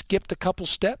might have skipped a couple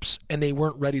steps and they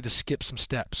weren't ready to skip some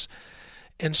steps.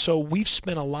 And so we've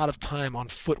spent a lot of time on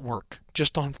footwork,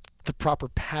 just on the proper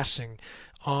passing,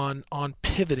 on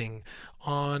pivoting,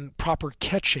 on proper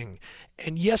catching.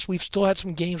 And yes, we've still had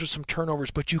some games with some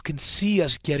turnovers, but you can see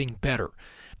us getting better.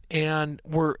 And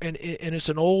it's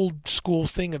an old school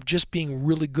thing of just being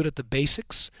really good at the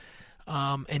basics.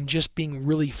 and just being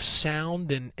really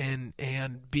sound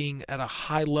and being at a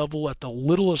high level at the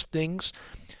littlest things.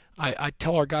 I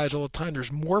tell our guys all the time,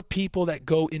 there's more people that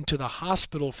go into the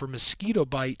hospital for mosquito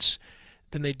bites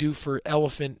than they do for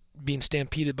elephant being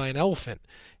stampeded by an elephant.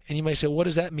 And you might say, what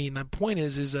does that mean? My point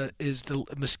is the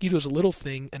mosquito is a little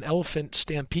thing, an elephant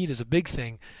stampede is a big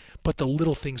thing, but the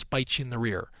little things bite you in the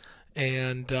rear.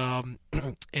 And so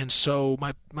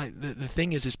the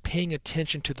thing is paying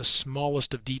attention to the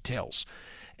smallest of details.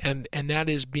 And that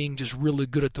is being just really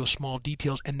good at those small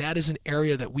details. And that is an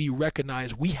area that we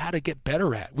recognize we had to get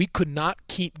better at. We could not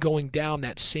keep going down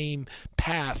that same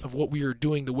path of what we were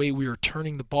doing, the way we were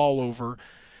turning the ball over.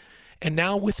 And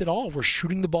now with it all, we're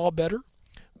shooting the ball better.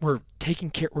 We're taking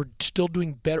care. We're still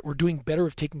doing better. We're doing better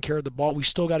of taking care of the ball. We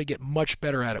still got to get much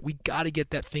better at it. We got to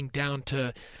get that thing down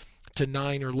to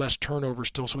 9 or less turnovers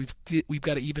still. So we've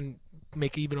got to even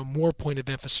make even a more point of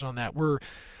emphasis on that. We're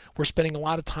spending a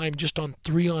lot of time just on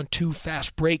 3-on-2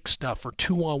 fast break stuff or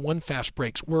 2-on-1 fast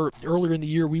breaks. Earlier in the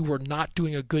year we were not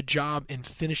doing a good job in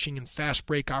finishing in fast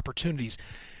break opportunities.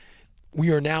 We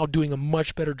are now doing a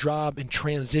much better job in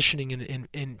transitioning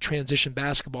in transition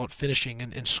basketball at finishing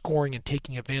and scoring and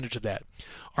taking advantage of that.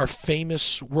 Our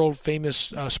world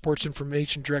famous sports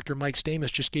information director Mike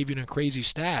Stamos just gave you a crazy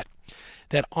stat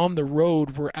that on the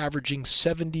road we're averaging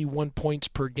 71 points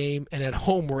per game, and at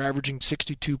home we're averaging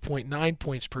 62.9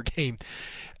 points per game.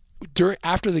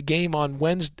 After the game on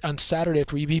Saturday,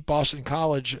 after we beat Boston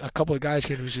College, a couple of guys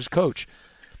came to me and says, "Coach,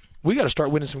 we got to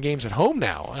start winning some games at home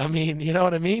now." I mean, you know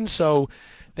what I mean? So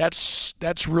that's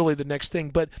really the next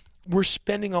thing. But we're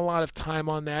spending a lot of time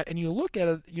on that. And you look at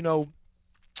it,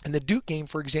 in the Duke game,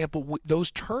 for example, those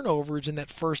turnovers in that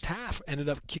first half ended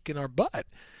up kicking our butt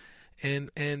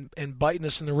and biting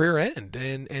us in the rear end.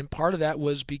 And part of that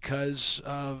was because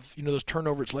of, those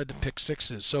turnovers led to pick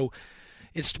sixes. So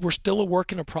we're still a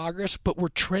work in progress, but we're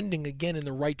trending again in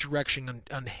the right direction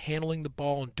on handling the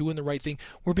ball and doing the right thing.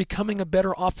 We're becoming a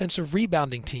better offensive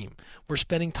rebounding team. We're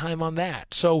spending time on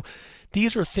that. So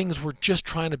these are things we're just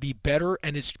trying to be better,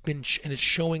 and it's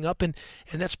showing up, and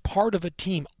that's part of a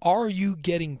team. Are you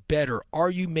getting better? Are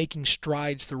you making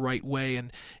strides the right way?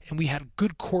 And we had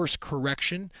good course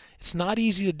correction. It's not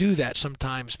easy to do that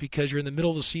sometimes because you're in the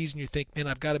middle of the season. You think, man,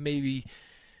 I've got to maybe,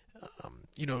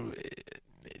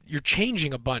 you're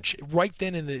changing a bunch right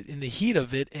then in the heat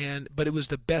of it, but it was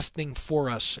the best thing for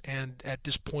us, and at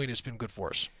this point it's been good for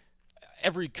us.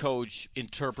 Every coach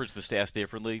interprets the stats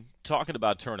differently. Talking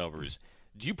about turnovers,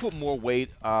 do you put more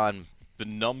weight on the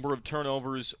number of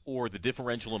turnovers or the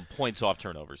differential in points off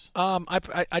turnovers?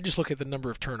 I just look at the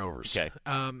number of turnovers. Okay.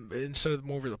 Instead of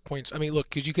more over the points. I mean, look,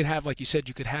 because you could have, like you said,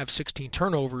 16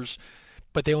 turnovers,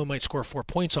 but they only might score 4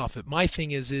 points off it. My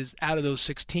thing is out of those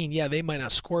 16, yeah, they might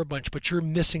not score a bunch, but you're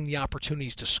missing the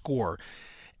opportunities to score.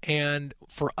 And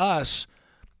for us,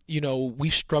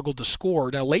 we've struggled to score.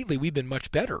 Now, lately, we've been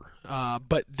much better.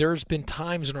 But there's been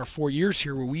times in our 4 years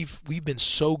here where we've been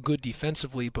so good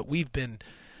defensively, but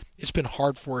it's been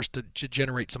hard for us to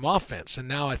generate some offense. And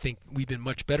now I think we've been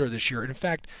much better this year. And in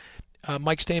fact,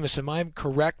 Mike Stamos, am I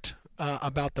correct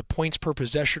about the points per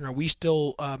possession? Are we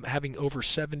still having over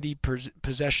 70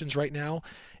 possessions right now?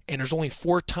 And there's only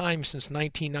 4 times since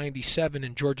 1997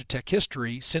 in Georgia Tech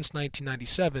history, since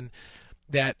 1997,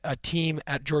 that a team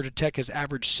at Georgia Tech has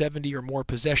averaged 70 or more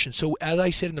possessions. So as I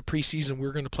said in the preseason,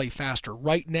 we're going to play faster.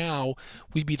 Right now,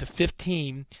 we'd be the 5th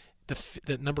team,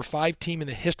 the number 5 team in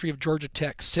the history of Georgia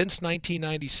Tech since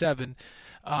 1997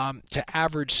 to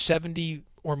average 70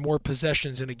 or more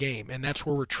possessions in a game, and that's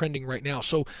where we're trending right now.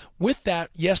 So with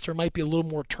that, yes, there might be a little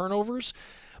more turnovers,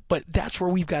 but that's where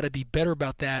we've got to be better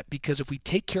about that, because if we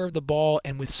take care of the ball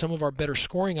and with some of our better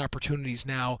scoring opportunities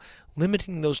now,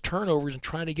 limiting those turnovers and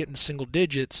trying to get in single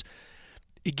digits,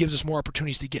 it gives us more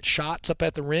opportunities to get shots up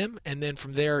at the rim, and then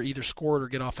from there either score it or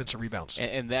get offensive rebounds.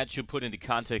 And that should put into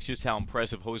context just how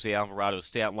impressive Jose Alvarado's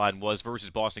stat line was versus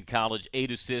Boston College.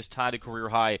 8 assists, tied a career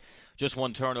high, just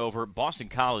 1 turnover. Boston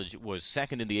College was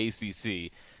second in the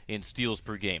ACC in steals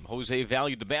per game. Jose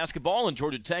valued the basketball, and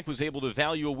Georgia Tech was able to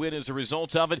value a win as a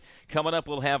result of it. Coming up,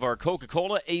 we'll have our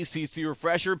Coca-Cola ACC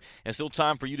Refresher, and still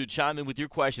time for you to chime in with your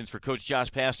questions for Coach Josh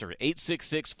Pastner.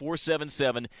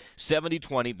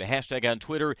 866-477-7020. The hashtag on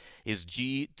Twitter is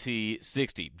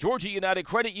GT60. Georgia United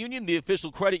Credit Union, the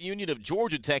official credit union of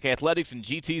Georgia Tech Athletics and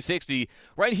GT60,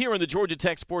 right here on the Georgia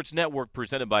Tech Sports Network,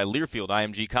 presented by Learfield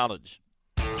IMG College.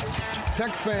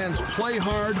 Tech fans play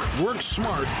hard, work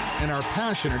smart, and are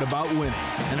passionate about winning.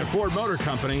 And at Ford Motor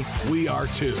Company, we are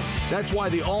too. That's why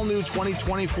the all-new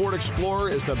 2020 Ford Explorer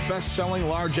is the best-selling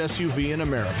large SUV in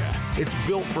America. It's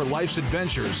built for life's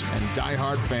adventures and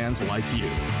die-hard fans like you.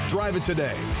 Drive it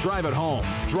today. Drive it home.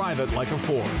 Drive it like a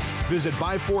Ford. Visit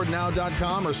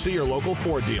buyfordnow.com or see your local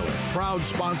Ford dealer. Proud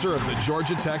sponsor of the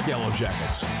Georgia Tech Yellow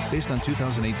Jackets. Based on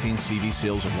 2018 CV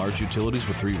sales of large utilities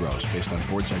with 3 rows, based on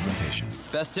Ford segmentation.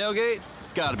 Best tailgate?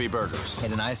 It's gotta be burgers.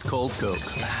 And an ice cold Coke.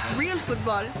 Real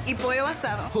football y pollo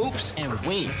asado. Hoops and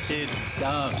wings. Dude,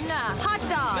 subs. Nah, hot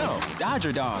dog. No,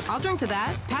 Dodger dog. I'll drink to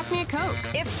that. Pass me a Coke.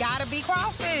 It's gotta be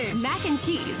crawfish. Mac and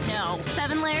cheese. No.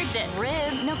 7-layer dip.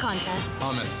 Ribs. No contest.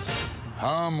 Hummus.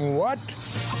 What?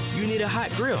 You need a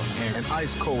hot grill. And an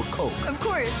ice cold Coke. Of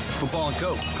course. Football and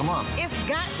Coke. Come on. It's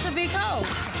got to be Coke.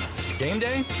 Game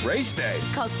day? Race day.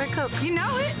 Calls for Coke. You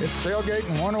know it. It's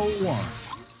tailgating 101.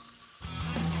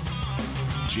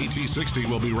 GT60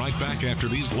 will be right back after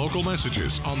these local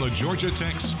messages on the Georgia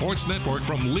Tech Sports Network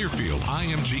from Learfield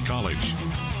IMG College.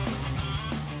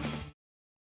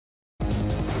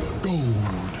 Gold.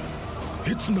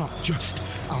 It's not just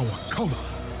our color.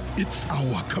 It's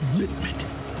our commitment.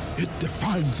 It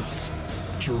defines us,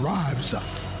 drives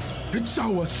us. It's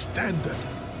our standard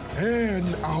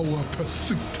and our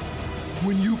pursuit.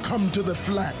 When you come to the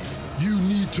flats, you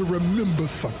need to remember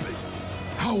something.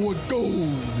 Our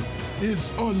gold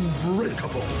is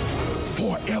unbreakable,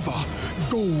 forever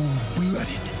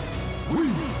gold-blooded. We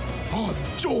are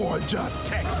Georgia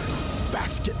Tech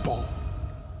basketball.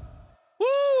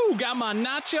 Woo! Got my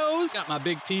nachos, got my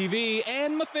big TV,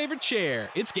 and my favorite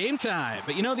chair. It's game time.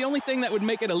 But you know, the only thing that would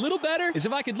make it a little better is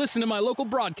if I could listen to my local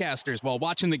broadcasters while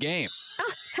watching the game.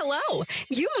 Hello.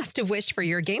 You must have wished for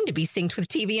your game to be synced with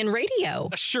TV and radio.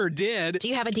 I sure did. Do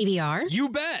you have a DVR? You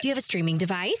bet. Do you have a streaming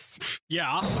device?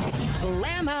 Yeah.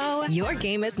 Blammo! Your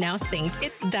game is now synced.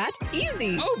 It's that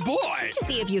easy. Oh, boy. To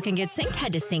see if you can get synced,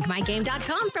 head to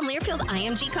syncmygame.com from Learfield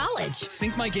IMG College.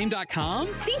 Syncmygame.com?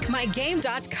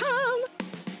 Syncmygame.com.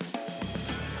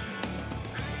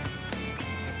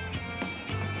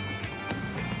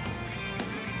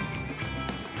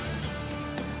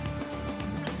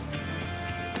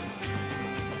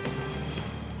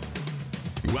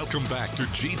 Welcome back to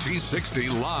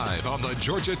GT60 Live on the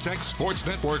Georgia Tech Sports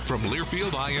Network from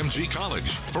Learfield IMG College.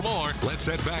 For more, let's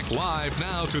head back live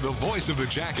now to the voice of the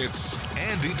Jackets,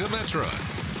 Andy Demetra.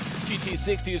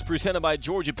 GT60 is presented by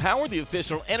Georgia Power, the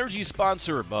official energy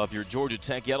sponsor of your Georgia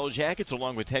Tech Yellow Jackets,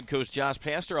 along with head coach Josh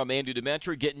Pastner. I'm Andy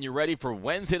Demetra, getting you ready for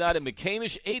Wednesday night in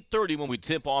McCamish, 8:30 when we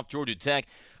tip off Georgia Tech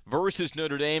versus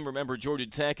Notre Dame. Remember, Georgia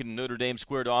Tech and Notre Dame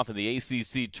squared off in the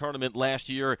ACC tournament last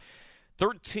year.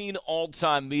 13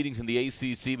 all-time meetings in the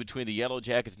ACC between the Yellow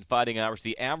Jackets and Fighting Irish.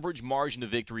 The average margin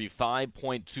of victory,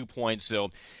 5.2 points.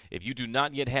 So if you do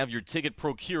not yet have your ticket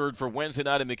procured for Wednesday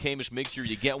night in McCamish, make sure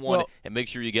you get one and make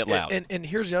sure you get loud. And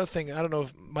here's the other thing. I don't know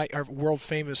if our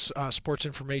world-famous sports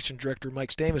information director,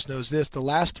 Mike Stamus, knows this. The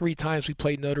last 3 times we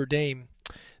played Notre Dame,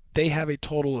 they have a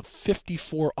total of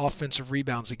 54 offensive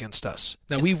rebounds against us.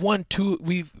 Now, we've won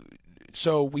 2 –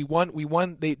 So we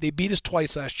won. They beat us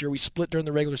twice last year. We split during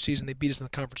the regular season. They beat us in the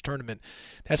conference tournament.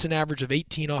 That's an average of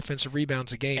 18 offensive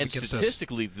rebounds a game against us. And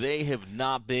statistically, they have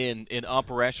not been an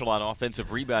upper echelon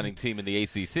offensive rebounding team in the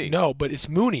ACC. No, but it's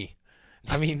Mooney.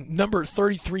 I mean, number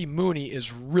 33 Mooney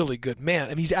is really good. Man,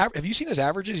 I mean, have you seen his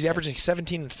averages? He's averaging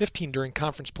 17 and 15 during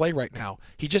conference play right now.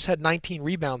 He just had 19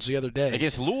 rebounds the other day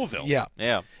against Louisville.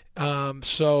 Yeah.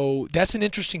 So that's an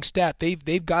interesting stat.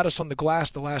 They've got us on the glass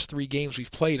the last 3 games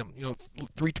we've played them. You know,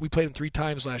 we played them 3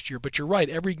 times last year. But you're right.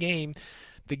 Every game,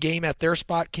 the game at their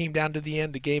spot came down to the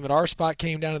end. The game at our spot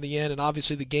came down to the end. And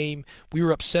obviously the game, we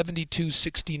were up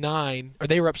 72-69, or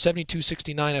they were up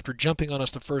 72-69 after jumping on us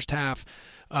the first half.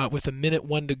 With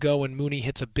 1:01 to go, and Mooney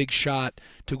hits a big shot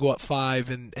to go up 5,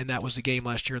 and that was the game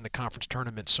last year in the conference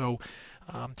tournament. So,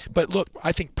 but look,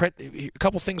 I think a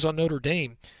couple things on Notre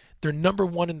Dame. They're number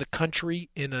 1 in the country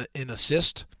in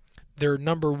assist. They're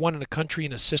number 1 in the country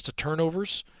in assist to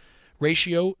turnovers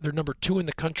ratio. They're number 2 in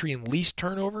the country in least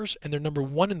turnovers, and they're number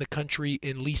 1 in the country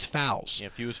in least fouls. Yeah,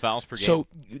 fewest fouls per game. So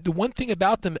the one thing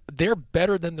about them, they're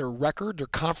better than their record, their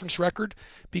conference record,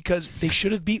 because they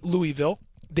should have beat Louisville.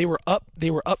 They were up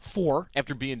 4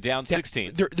 after being down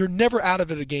 16. They're never out of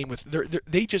it a game with.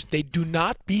 They do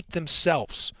not beat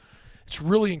themselves. It's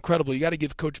really incredible. You got to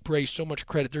give Coach Bray so much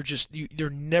credit. They're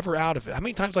never out of it. How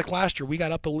many times, like last year, we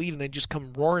got up a lead and they just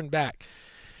come roaring back.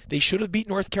 They should have beat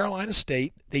North Carolina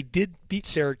State. They did beat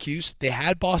Syracuse. They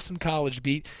had Boston College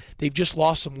beat. They've just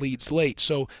lost some leads late.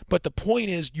 So, but the point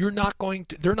is, they're not going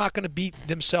to beat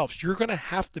themselves. You're going to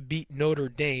have to beat Notre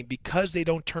Dame because they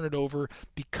don't turn it over,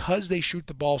 because they shoot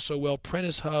the ball so well.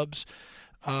 Prentice Hubbs,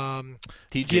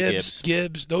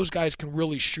 Gibbs, those guys can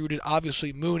really shoot it.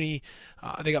 Obviously, Mooney,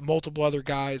 they got multiple other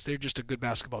guys. They're just a good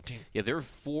basketball team. Yeah, their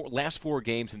last 4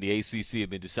 games in the ACC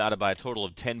have been decided by a total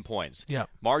of 10 points. Yeah.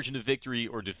 Margin of victory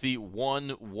or defeat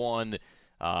 1-1.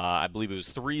 I believe it was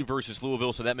 3 versus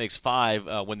Louisville, so that makes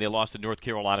 5 when they lost to North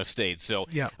Carolina State. So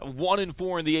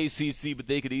 1-4 in the ACC, but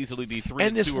they could easily be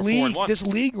 3-2 or 4-1. This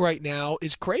league right now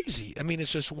is crazy. I mean,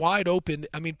 it's just wide open.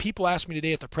 I mean, people asked me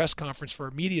today at the press conference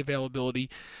for media availability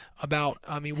about,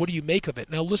 what do you make of it?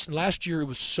 Now, listen, last year it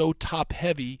was so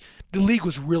top-heavy. The league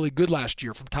was really good last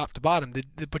year from top to bottom,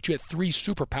 but you had 3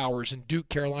 superpowers in Duke,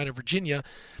 Carolina, Virginia.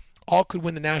 All could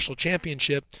win the national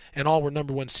championship, and all were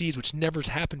number 1 seeds, which never has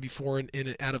happened before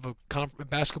out of a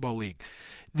basketball league.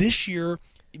 This year,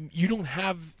 you don't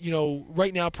have,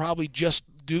 right now probably just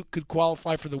Duke could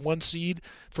qualify for a 1 seed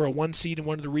in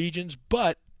one of the regions,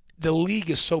 but the league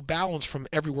is so balanced from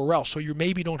everywhere else. So you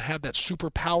maybe don't have that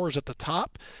superpowers at the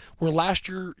top, where last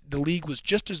year the league was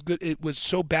just as good. It was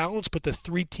so balanced, but the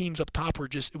 3 teams up top were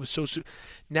just, it was so,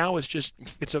 now it just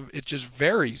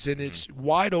varies, and it's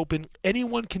wide open.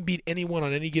 Anyone can beat anyone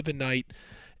on any given night,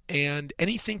 and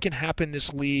anything can happen in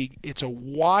this league. It's a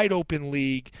wide open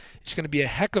league. It's going to be a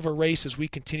heck of a race as we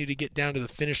continue to get down to the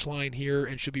finish line here,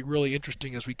 and should be really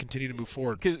interesting as we continue to move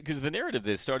forward. Because the narrative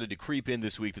that started to creep in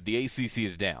this week that the ACC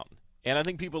is down. And I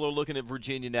think people are looking at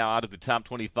Virginia now out of the top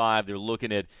 25. They're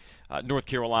looking at North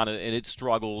Carolina and its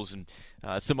struggles, and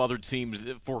some other teams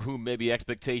for whom maybe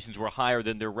expectations were higher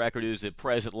than their record is at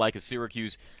present, like a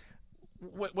Syracuse.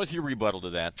 What's your rebuttal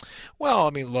to that? Well,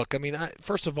 look,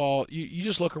 first of all, you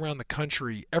just look around the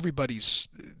country.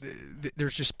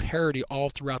 There's just parity all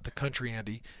throughout the country,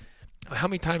 Andy. How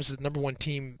many times has the number 1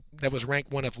 team that was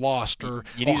ranked 1 have lost? Or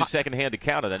you need a second hand to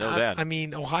count it. I know that.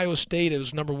 Ohio State, it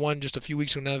was number 1 just a few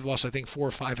weeks ago. Now they've lost, I think, 4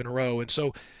 or 5 in a row. And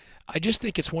so I just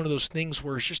think it's one of those things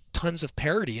where it's just tons of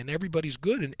parity and everybody's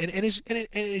good. And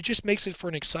it just makes it for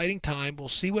an exciting time. We'll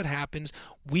see what happens.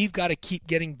 We've got to keep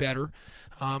getting better.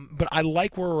 But I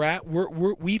like where we're at.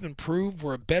 We've improved.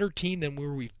 We're a better team than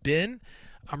where we've been.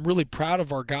 I'm really proud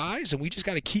of our guys, and we just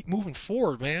got to keep moving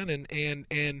forward, man.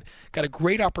 And got a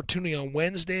great opportunity on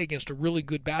Wednesday against a really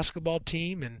good basketball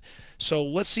team. And so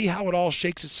let's see how it all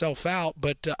shakes itself out.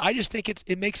 But I just think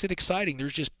it makes it exciting.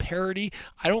 There's just parity.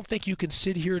 I don't think you can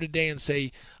sit here today and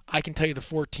say, I can tell you the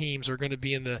 4 teams are going to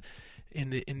be in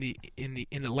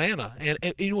Atlanta. And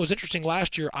it was interesting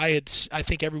last year. I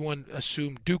think everyone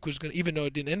assumed Duke was going to, even though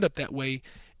it didn't end up that way.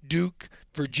 Duke,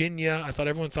 Virginia. I thought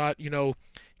everyone thought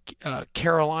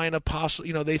Carolina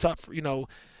possibly. They thought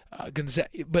Gonzaga.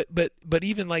 But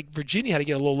even like Virginia had to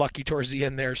get a little lucky towards the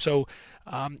end there. So,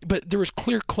 but there was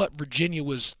clear cut. Virginia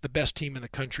was the best team in the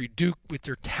country. Duke with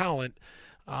their talent.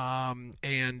 So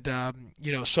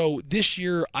this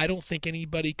year, I don't think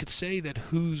anybody could say that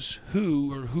who's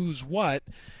who or who's what,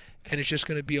 and it's just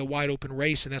going to be a wide open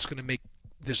race, and that's going to make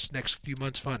this next few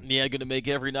months fun. Yeah, going to make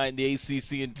every night in the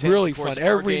ACC intense. Really fun.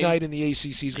 Every night in the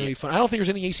ACC is going to be fun. I don't think there's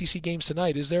any ACC games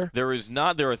tonight, is there? There is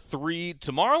not. There are 3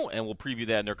 tomorrow, and we'll preview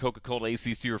that in our Coca-Cola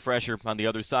ACC Refresher on the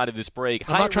other side of this break.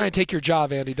 I'm not trying to take your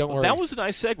job, Andy. Don't worry. That was a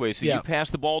nice segue. So you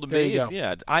passed the ball to there me. You go.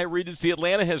 Yeah. Hyatt Regency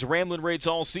Atlanta has Ramblin' rates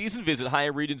all season. Visit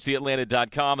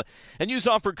HyattRegencyAtlanta.com and use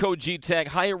offer code GTECH.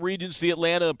 Hyatt Regency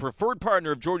Atlanta, a preferred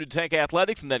partner of Georgia Tech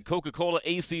Athletics, and that Coca-Cola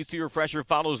ACC Refresher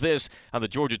follows this on the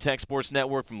Georgia Tech Sports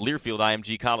Network from Learfield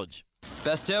IMG College.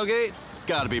 Best tailgate? It's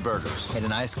gotta be burgers. And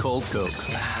an ice cold Coke.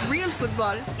 Real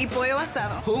football y pollo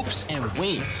asado. Hoops and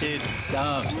wings. Dude,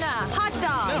 subs. Nah, hot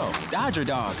dog. No, Dodger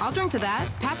dog. I'll drink to that.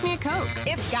 Pass me a Coke.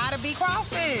 It's gotta be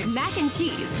crawfish. Mac and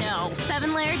cheese. No.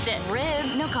 7-layer dip.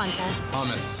 Ribs. No contest.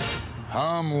 Hummus.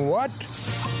 What?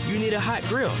 You need a hot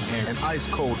grill. And an ice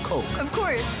cold Coke. Of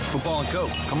course. Football and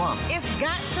Coke. Come on. It's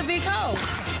got to be Coke.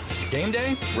 Game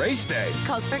day? Race day.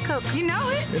 Calls for Coke. You know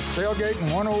it. It's tailgating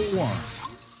 101.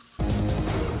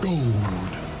 Gold.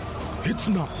 It's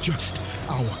not just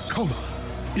our color.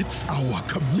 It's our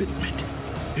commitment.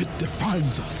 It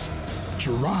defines us,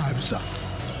 drives us.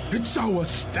 It's our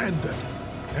standard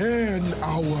and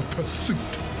our pursuit.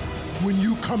 When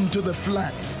you come to the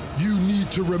flats, you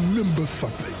need to remember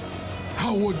something.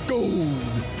 Our gold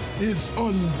is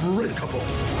unbreakable.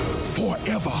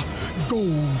 Forever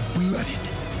gold-blooded.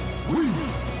 We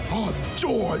are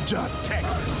Georgia Tech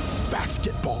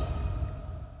basketball.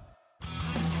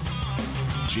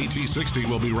 GT60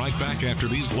 will be right back after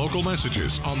these local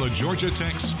messages on the Georgia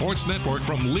Tech Sports Network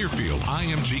from Learfield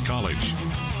IMG College.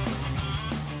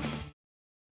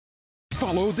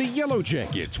 Follow the Yellow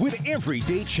Jackets with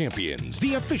Everyday Champions,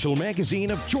 the official magazine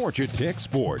of Georgia Tech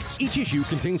Sports. Each issue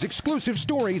contains exclusive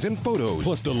stories and photos,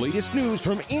 plus the latest news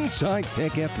from inside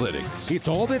Tech athletics. It's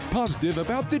all that's positive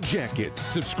about the Jackets.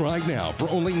 Subscribe now for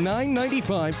only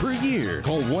 $9.95 per year.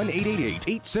 Call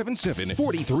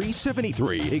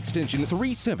 1-888-877-4373, extension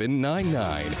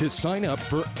 3799 to sign up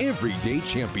for Everyday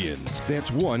Champions. That's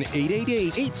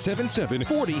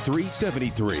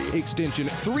 1-888-877-4373, extension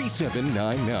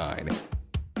 3799.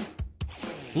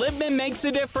 Libman makes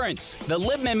a difference. The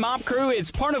Libman Mop Crew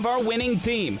is part of our winning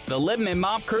team. The Libman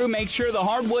Mop Crew makes sure the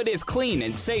hardwood is clean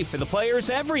and safe for the players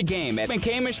every game at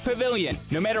McCamish Pavilion.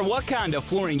 No matter what kind of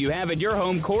flooring you have at your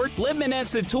home court, Libman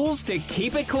has the tools to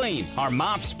keep it clean. Our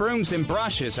mops, brooms, and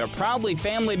brushes are proudly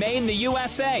family made in the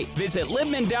USA. Visit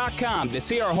Libman.com to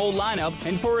see our whole lineup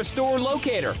and for a store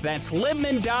locator. That's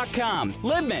Libman.com.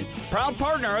 Libman, proud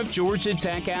partner of Georgia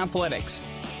Tech Athletics.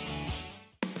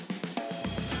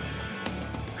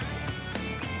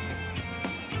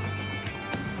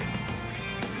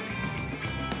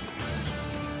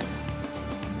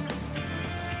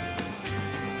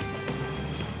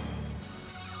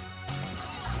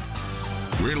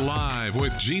 We're live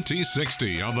with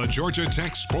GT60 on the Georgia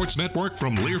Tech Sports Network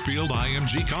from Learfield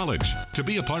IMG College. To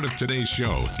be a part of today's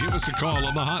show, give us a call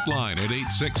on the hotline at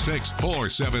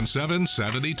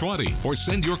 866-477-7020 or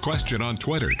send your question on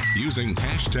Twitter using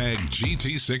hashtag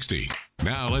GT60.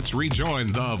 Now let's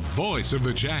rejoin the voice of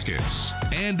the Jackets,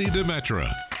 Andy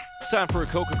Demetra. It's time for a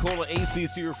Coca-Cola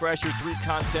ACC Refresher 3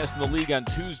 contest in the league on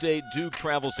Tuesday. Duke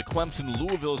travels to Clemson,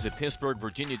 Louisville is at Pittsburgh,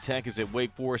 Virginia Tech is at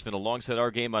Wake Forest, and alongside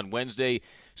our game on Wednesday,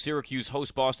 Syracuse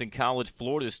hosts Boston College,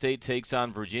 Florida State takes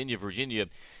on Virginia.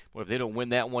 Well, if they don't win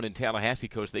that one in Tallahassee,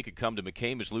 Coach, they could come to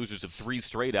McCamish, losers of 3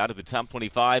 straight out of the top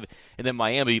 25. And then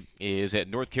Miami is at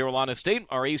North Carolina State.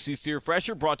 Our ACC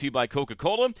Refresher brought to you by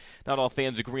Coca-Cola. Not all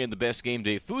fans agree on the best game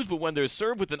day foods, but when they're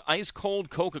served with an ice-cold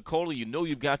Coca-Cola, you know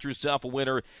you've got yourself a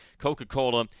winner.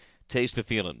 Coca-Cola, taste the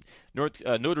feeling.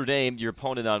 Notre Dame, your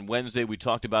opponent on Wednesday, we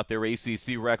talked about their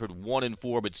ACC record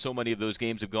 1-4, but so many of those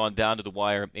games have gone down to the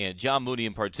wire. And John Mooney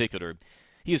in particular,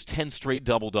 he has 10 straight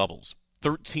double-doubles.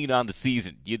 13 on the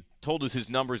season. You told us his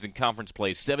numbers in conference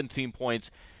play, 17 points,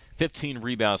 15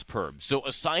 rebounds per. So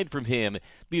aside from him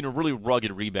being a really rugged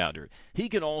rebounder, he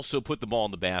can also put the ball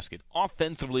in the basket.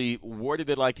 Offensively, where do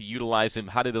they like to utilize him?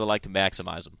 How do they like to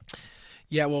maximize him?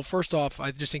 Yeah, well, first off, I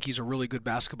just think he's a really good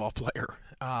basketball player.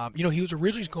 He was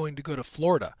originally going to go to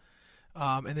Florida,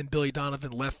 and then Billy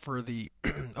Donovan left for the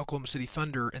Oklahoma City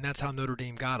Thunder, and that's how Notre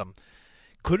Dame got him.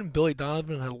 Couldn't Billy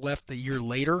Donovan have left a year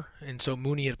later, and so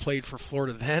Mooney had played for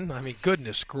Florida then? I mean,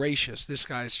 goodness gracious, this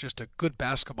guy's just a good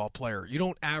basketball player. You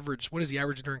don't average, what is the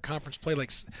average during conference play?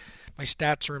 Like, my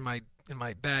stats are in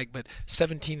my bag, but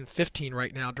 17 and 15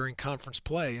 right now during conference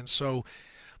play, and so,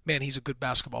 man, he's a good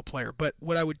basketball player. But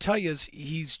what I would tell you is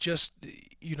he's just,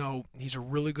 he's a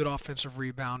really good offensive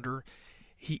rebounder.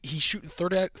 He's shooting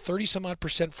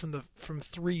 30-some-odd% from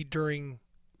three during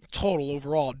total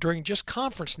overall. During just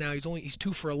conference now, he's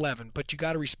 2 for 11, but you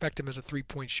got to respect him as a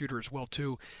three-point shooter as well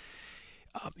too.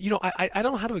 I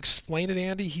don't know how to explain it,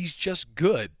 Andy. He's just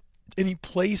good, and he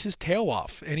plays his tail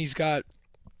off, and he's got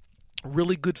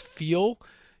really good feel.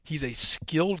 He's a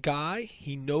skilled guy.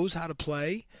 He knows how to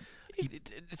play.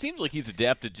 It seems like he's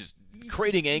adept at just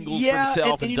creating angles for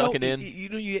himself and ducking in.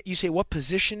 You say, what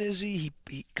position is he?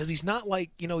 Because he's not like,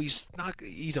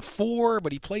 he's a 4,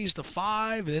 but he plays the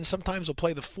 5, and then sometimes he'll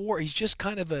play the 4. He's just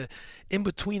kind of in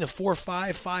between a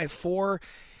 4-5, 5-4,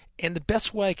 and the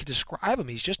best way I could describe him,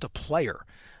 he's just a player.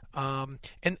 And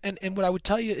what I would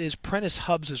tell you is Prentice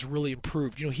Hubbs has really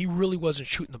improved. He really wasn't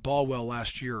shooting the ball well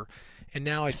last year, and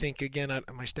now I think, again,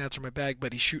 my stats are in my bag,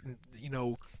 but he's shooting,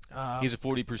 he's a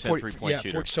 40% three-point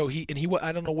shooter. So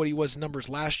I don't know what he was numbers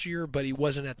last year, but he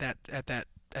wasn't at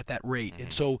that rate,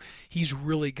 and so he's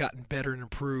really gotten better and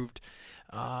improved.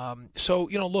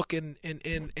 Look,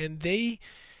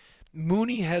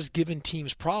 Mooney has given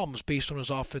teams problems based on his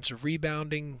offensive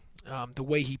rebounding, the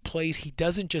way he plays. He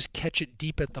doesn't just catch it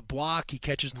deep at the block; he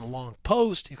catches in the long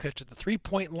post. He'll catch at the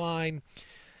 3-point line.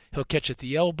 He'll catch at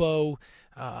the elbow.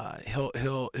 He'll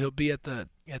be at the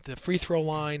free throw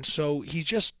line. So he's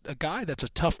just a guy that's a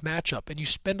tough matchup, and you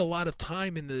spend a lot of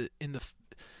time in the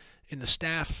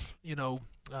staff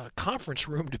conference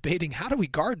room debating, how do we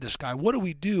guard this guy? What do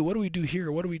we do? What do we do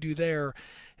here? What do we do there?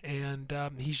 And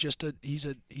he's a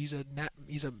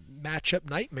matchup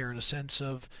nightmare in a sense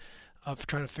of of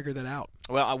trying to figure that out.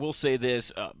 Well, I will say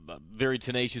this, very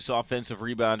tenacious offensive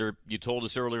rebounder. You told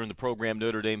us earlier in the program,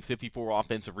 Notre Dame, 54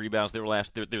 offensive rebounds. Their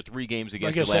 3 games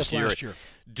against you last year.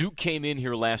 Duke came in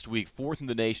here last week, 4th in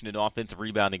the nation in offensive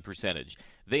rebounding percentage.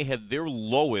 They had their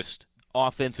lowest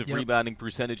offensive rebounding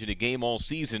percentage in a game all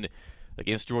season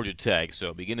against Georgia Tech.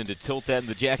 So beginning to tilt that in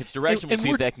the Jackets' direction. We'll see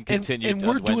if that can continue. And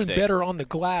we're doing Wednesday. better on the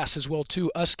glass as well, too,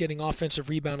 us getting offensive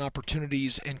rebound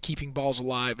opportunities and keeping balls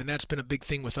alive. And that's been a big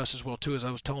thing with us as well, too, as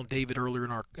I was telling David earlier in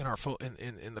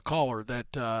the caller,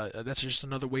 that that's just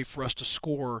another way for us to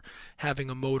score having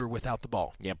a motor without the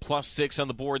ball. Yeah, +6 on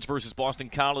the boards versus Boston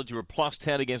College. You were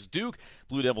 +10 against Duke.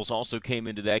 Blue Devils also came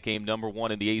into that game number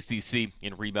 1 in the ACC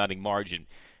in rebounding margin.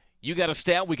 You got a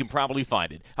stat, we can probably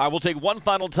find it. All right, we'll take one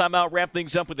final timeout, wrap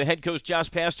things up with the head coach, Josh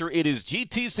Pastner. It is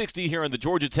GT60 here on the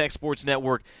Georgia Tech Sports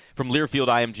Network from Learfield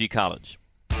IMG College.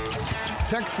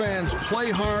 Tech fans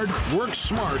play hard, work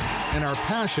smart, and are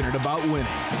passionate about winning.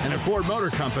 And at Ford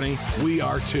Motor Company, we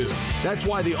are too. That's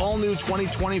why the all-new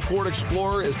 2020 Ford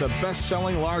Explorer is the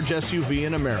best-selling large SUV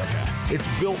in America. It's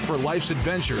built for life's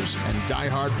adventures and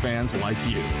die-hard fans like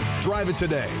you. Drive it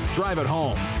today. Drive it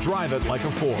home. Drive it like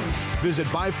a Ford. Visit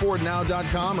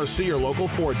buyfordnow.com or see your local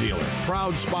Ford dealer.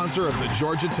 Proud sponsor of the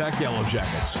Georgia Tech Yellow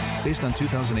Jackets. Based on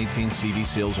 2018 CV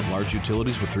sales of large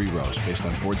utilities with 3 rows, based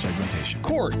on Ford segmentation.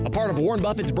 Court, a part of Warren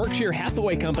Buffett's Berkshire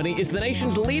Hathaway Company, is the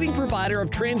nation's leading provider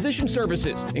of transition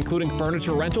services, including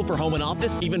furniture rental for home and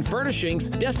office, even furnishings,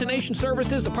 destination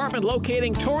services, apartment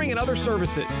locating, touring, and other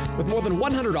services. With more than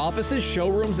 100 offices,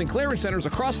 showrooms, and clearance centers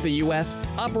across the U.S.,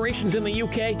 operations in the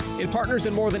UK, and partners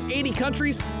in more than 80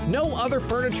 countries, no other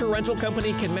furniture rental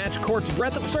company can match Court's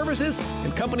breadth of services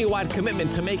and company-wide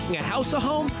commitment to making a house a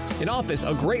home, an office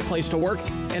a great place to work,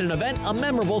 and an event a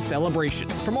memorable celebration.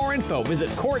 For more info, visit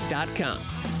Court.com.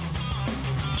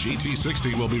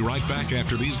 GT60 will be right back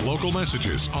after these local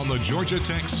messages on the Georgia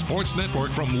Tech Sports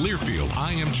Network from Learfield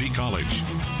IMG College.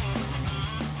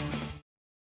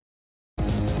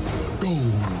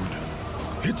 Gold.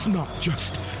 It's not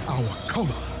just our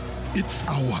color. It's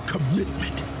our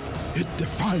commitment. It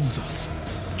defines us,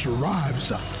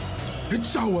 drives us.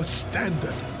 It's our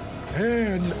standard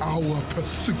and our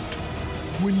pursuit.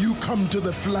 When you come to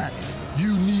the flats,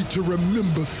 you need to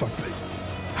remember something.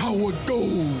 Our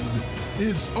gold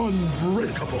is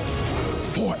unbreakable,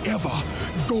 forever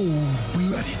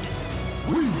gold-blooded.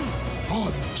 We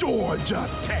are Georgia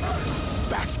Tech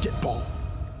basketball.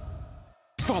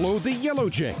 Follow the Yellow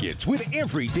Jackets with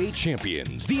Everyday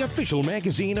Champions, the official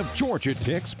magazine of Georgia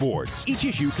Tech Sports. Each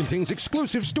issue contains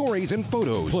exclusive stories and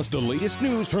photos, plus the latest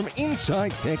news from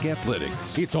inside Tech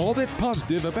athletics. It's all that's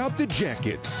positive about the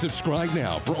Jackets. Subscribe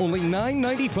now for only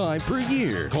 $9.95 per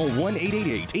year. Call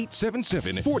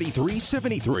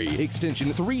 1-888-877-4373,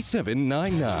 extension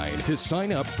 3799 to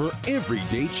sign up for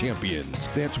Everyday Champions.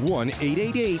 That's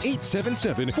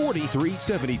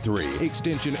 1-888-877-4373,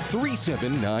 extension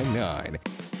 3799.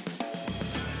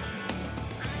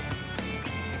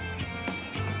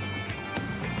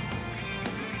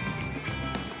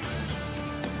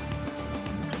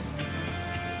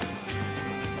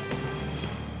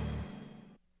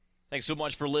 Thanks so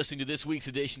much for listening to this week's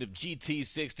edition of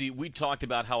GT60. We talked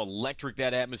about how electric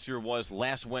that atmosphere was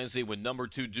last Wednesday when number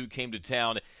 2 Duke came to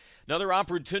town. Another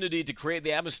opportunity to create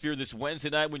the atmosphere this Wednesday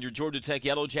night when your Georgia Tech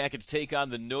Yellow Jackets take on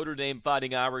the Notre Dame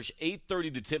Fighting Irish.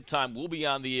 8:30 to tip time. We'll be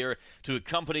on the air to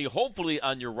accompany, hopefully,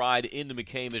 on your ride into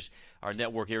McCamish, our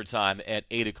network airtime at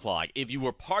 8 o'clock. If you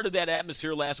were part of that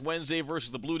atmosphere last Wednesday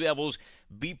versus the Blue Devils,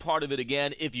 be part of it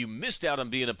again. If you missed out on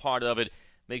being a part of it,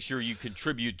 make sure you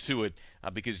contribute to it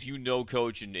because you know,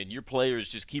 Coach, and your players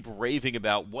just keep raving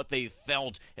about what they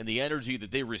felt and the energy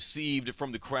that they received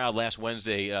from the crowd last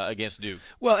Wednesday against Duke.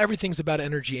 Well, everything's about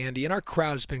energy, Andy, and our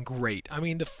crowd has been great. I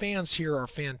mean, the fans here are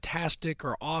fantastic,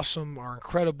 are awesome, are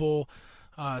incredible,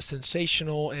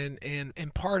 sensational,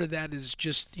 and part of that is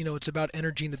just, it's about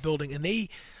energy in the building. And they,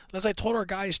 as I told our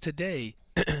guys today,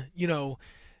 you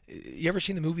ever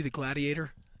seen the movie The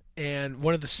Gladiator? And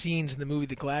one of the scenes in the movie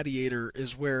The Gladiator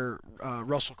is where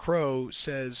Russell Crowe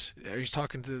says, he's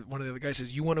talking to one of the other guys,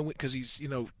 says, you want to win, because he's,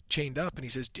 chained up, and he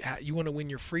says, you want to win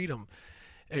your freedom.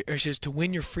 Or he says, to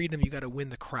win your freedom, you got to win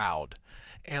the crowd.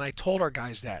 And I told our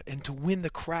guys that. And to win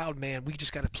the crowd, man, we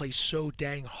just got to play so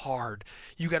dang hard.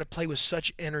 You got to play with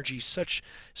such energy, such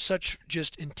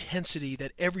just intensity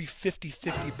that every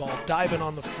 50-50 ball, diving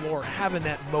on the floor, having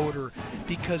that motor,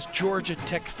 because Georgia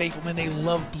Tech faithful, man, they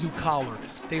love blue collar.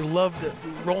 They love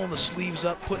rolling the sleeves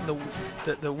up, putting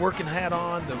the working hat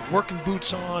on, the working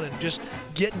boots on, and just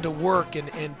getting to work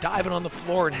and diving on the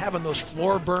floor and having those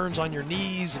floor burns on your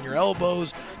knees and your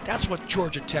elbows. That's what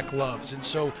Georgia Tech loves. And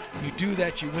so you do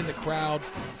that, you win the crowd,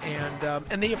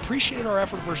 and they appreciated our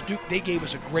effort versus Duke. They gave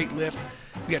us a great lift.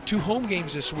 We got 2 home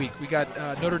games this week. We got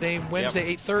Notre Dame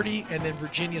Wednesday, 8:30, and then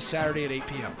Virginia Saturday at 8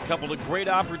 p.m. A couple of great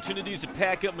opportunities to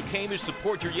pack up McCamish,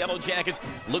 support your Yellow Jackets.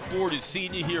 Look forward to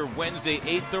seeing you here Wednesday,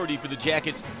 8:30 for the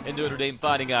Jackets and Notre Dame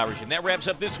Fighting Irish. And that wraps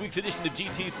up this week's edition of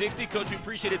GT60. Coach, we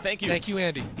appreciate it. Thank you. Thank you,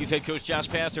 Andy. He's head coach Josh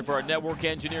Pastner. For our network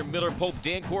engineer, Miller Pope,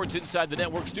 Dan Courts inside the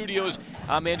network studios.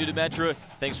 I'm Andy Demetra.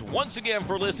 Thanks once again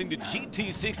for listening to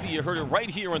GT60. You heard it right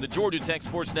here on the Georgia Tech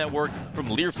Sports Network from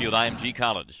Learfield IMG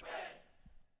College.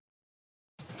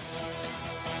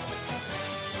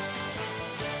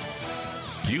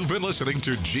 You've been listening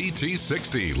to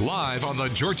GT60 live on the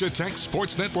Georgia Tech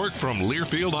Sports Network from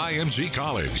Learfield IMG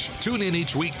College. Tune in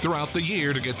each week throughout the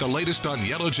year to get the latest on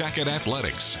Yellow Jacket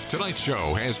athletics. Tonight's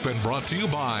show has been brought to you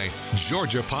by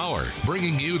Georgia Power,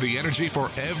 bringing you the energy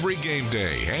for every game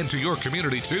day and to your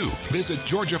community too. Visit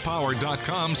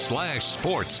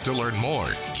georgiapower.com/sports to learn more.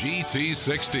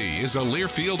 GT60 is a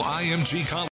Learfield IMG College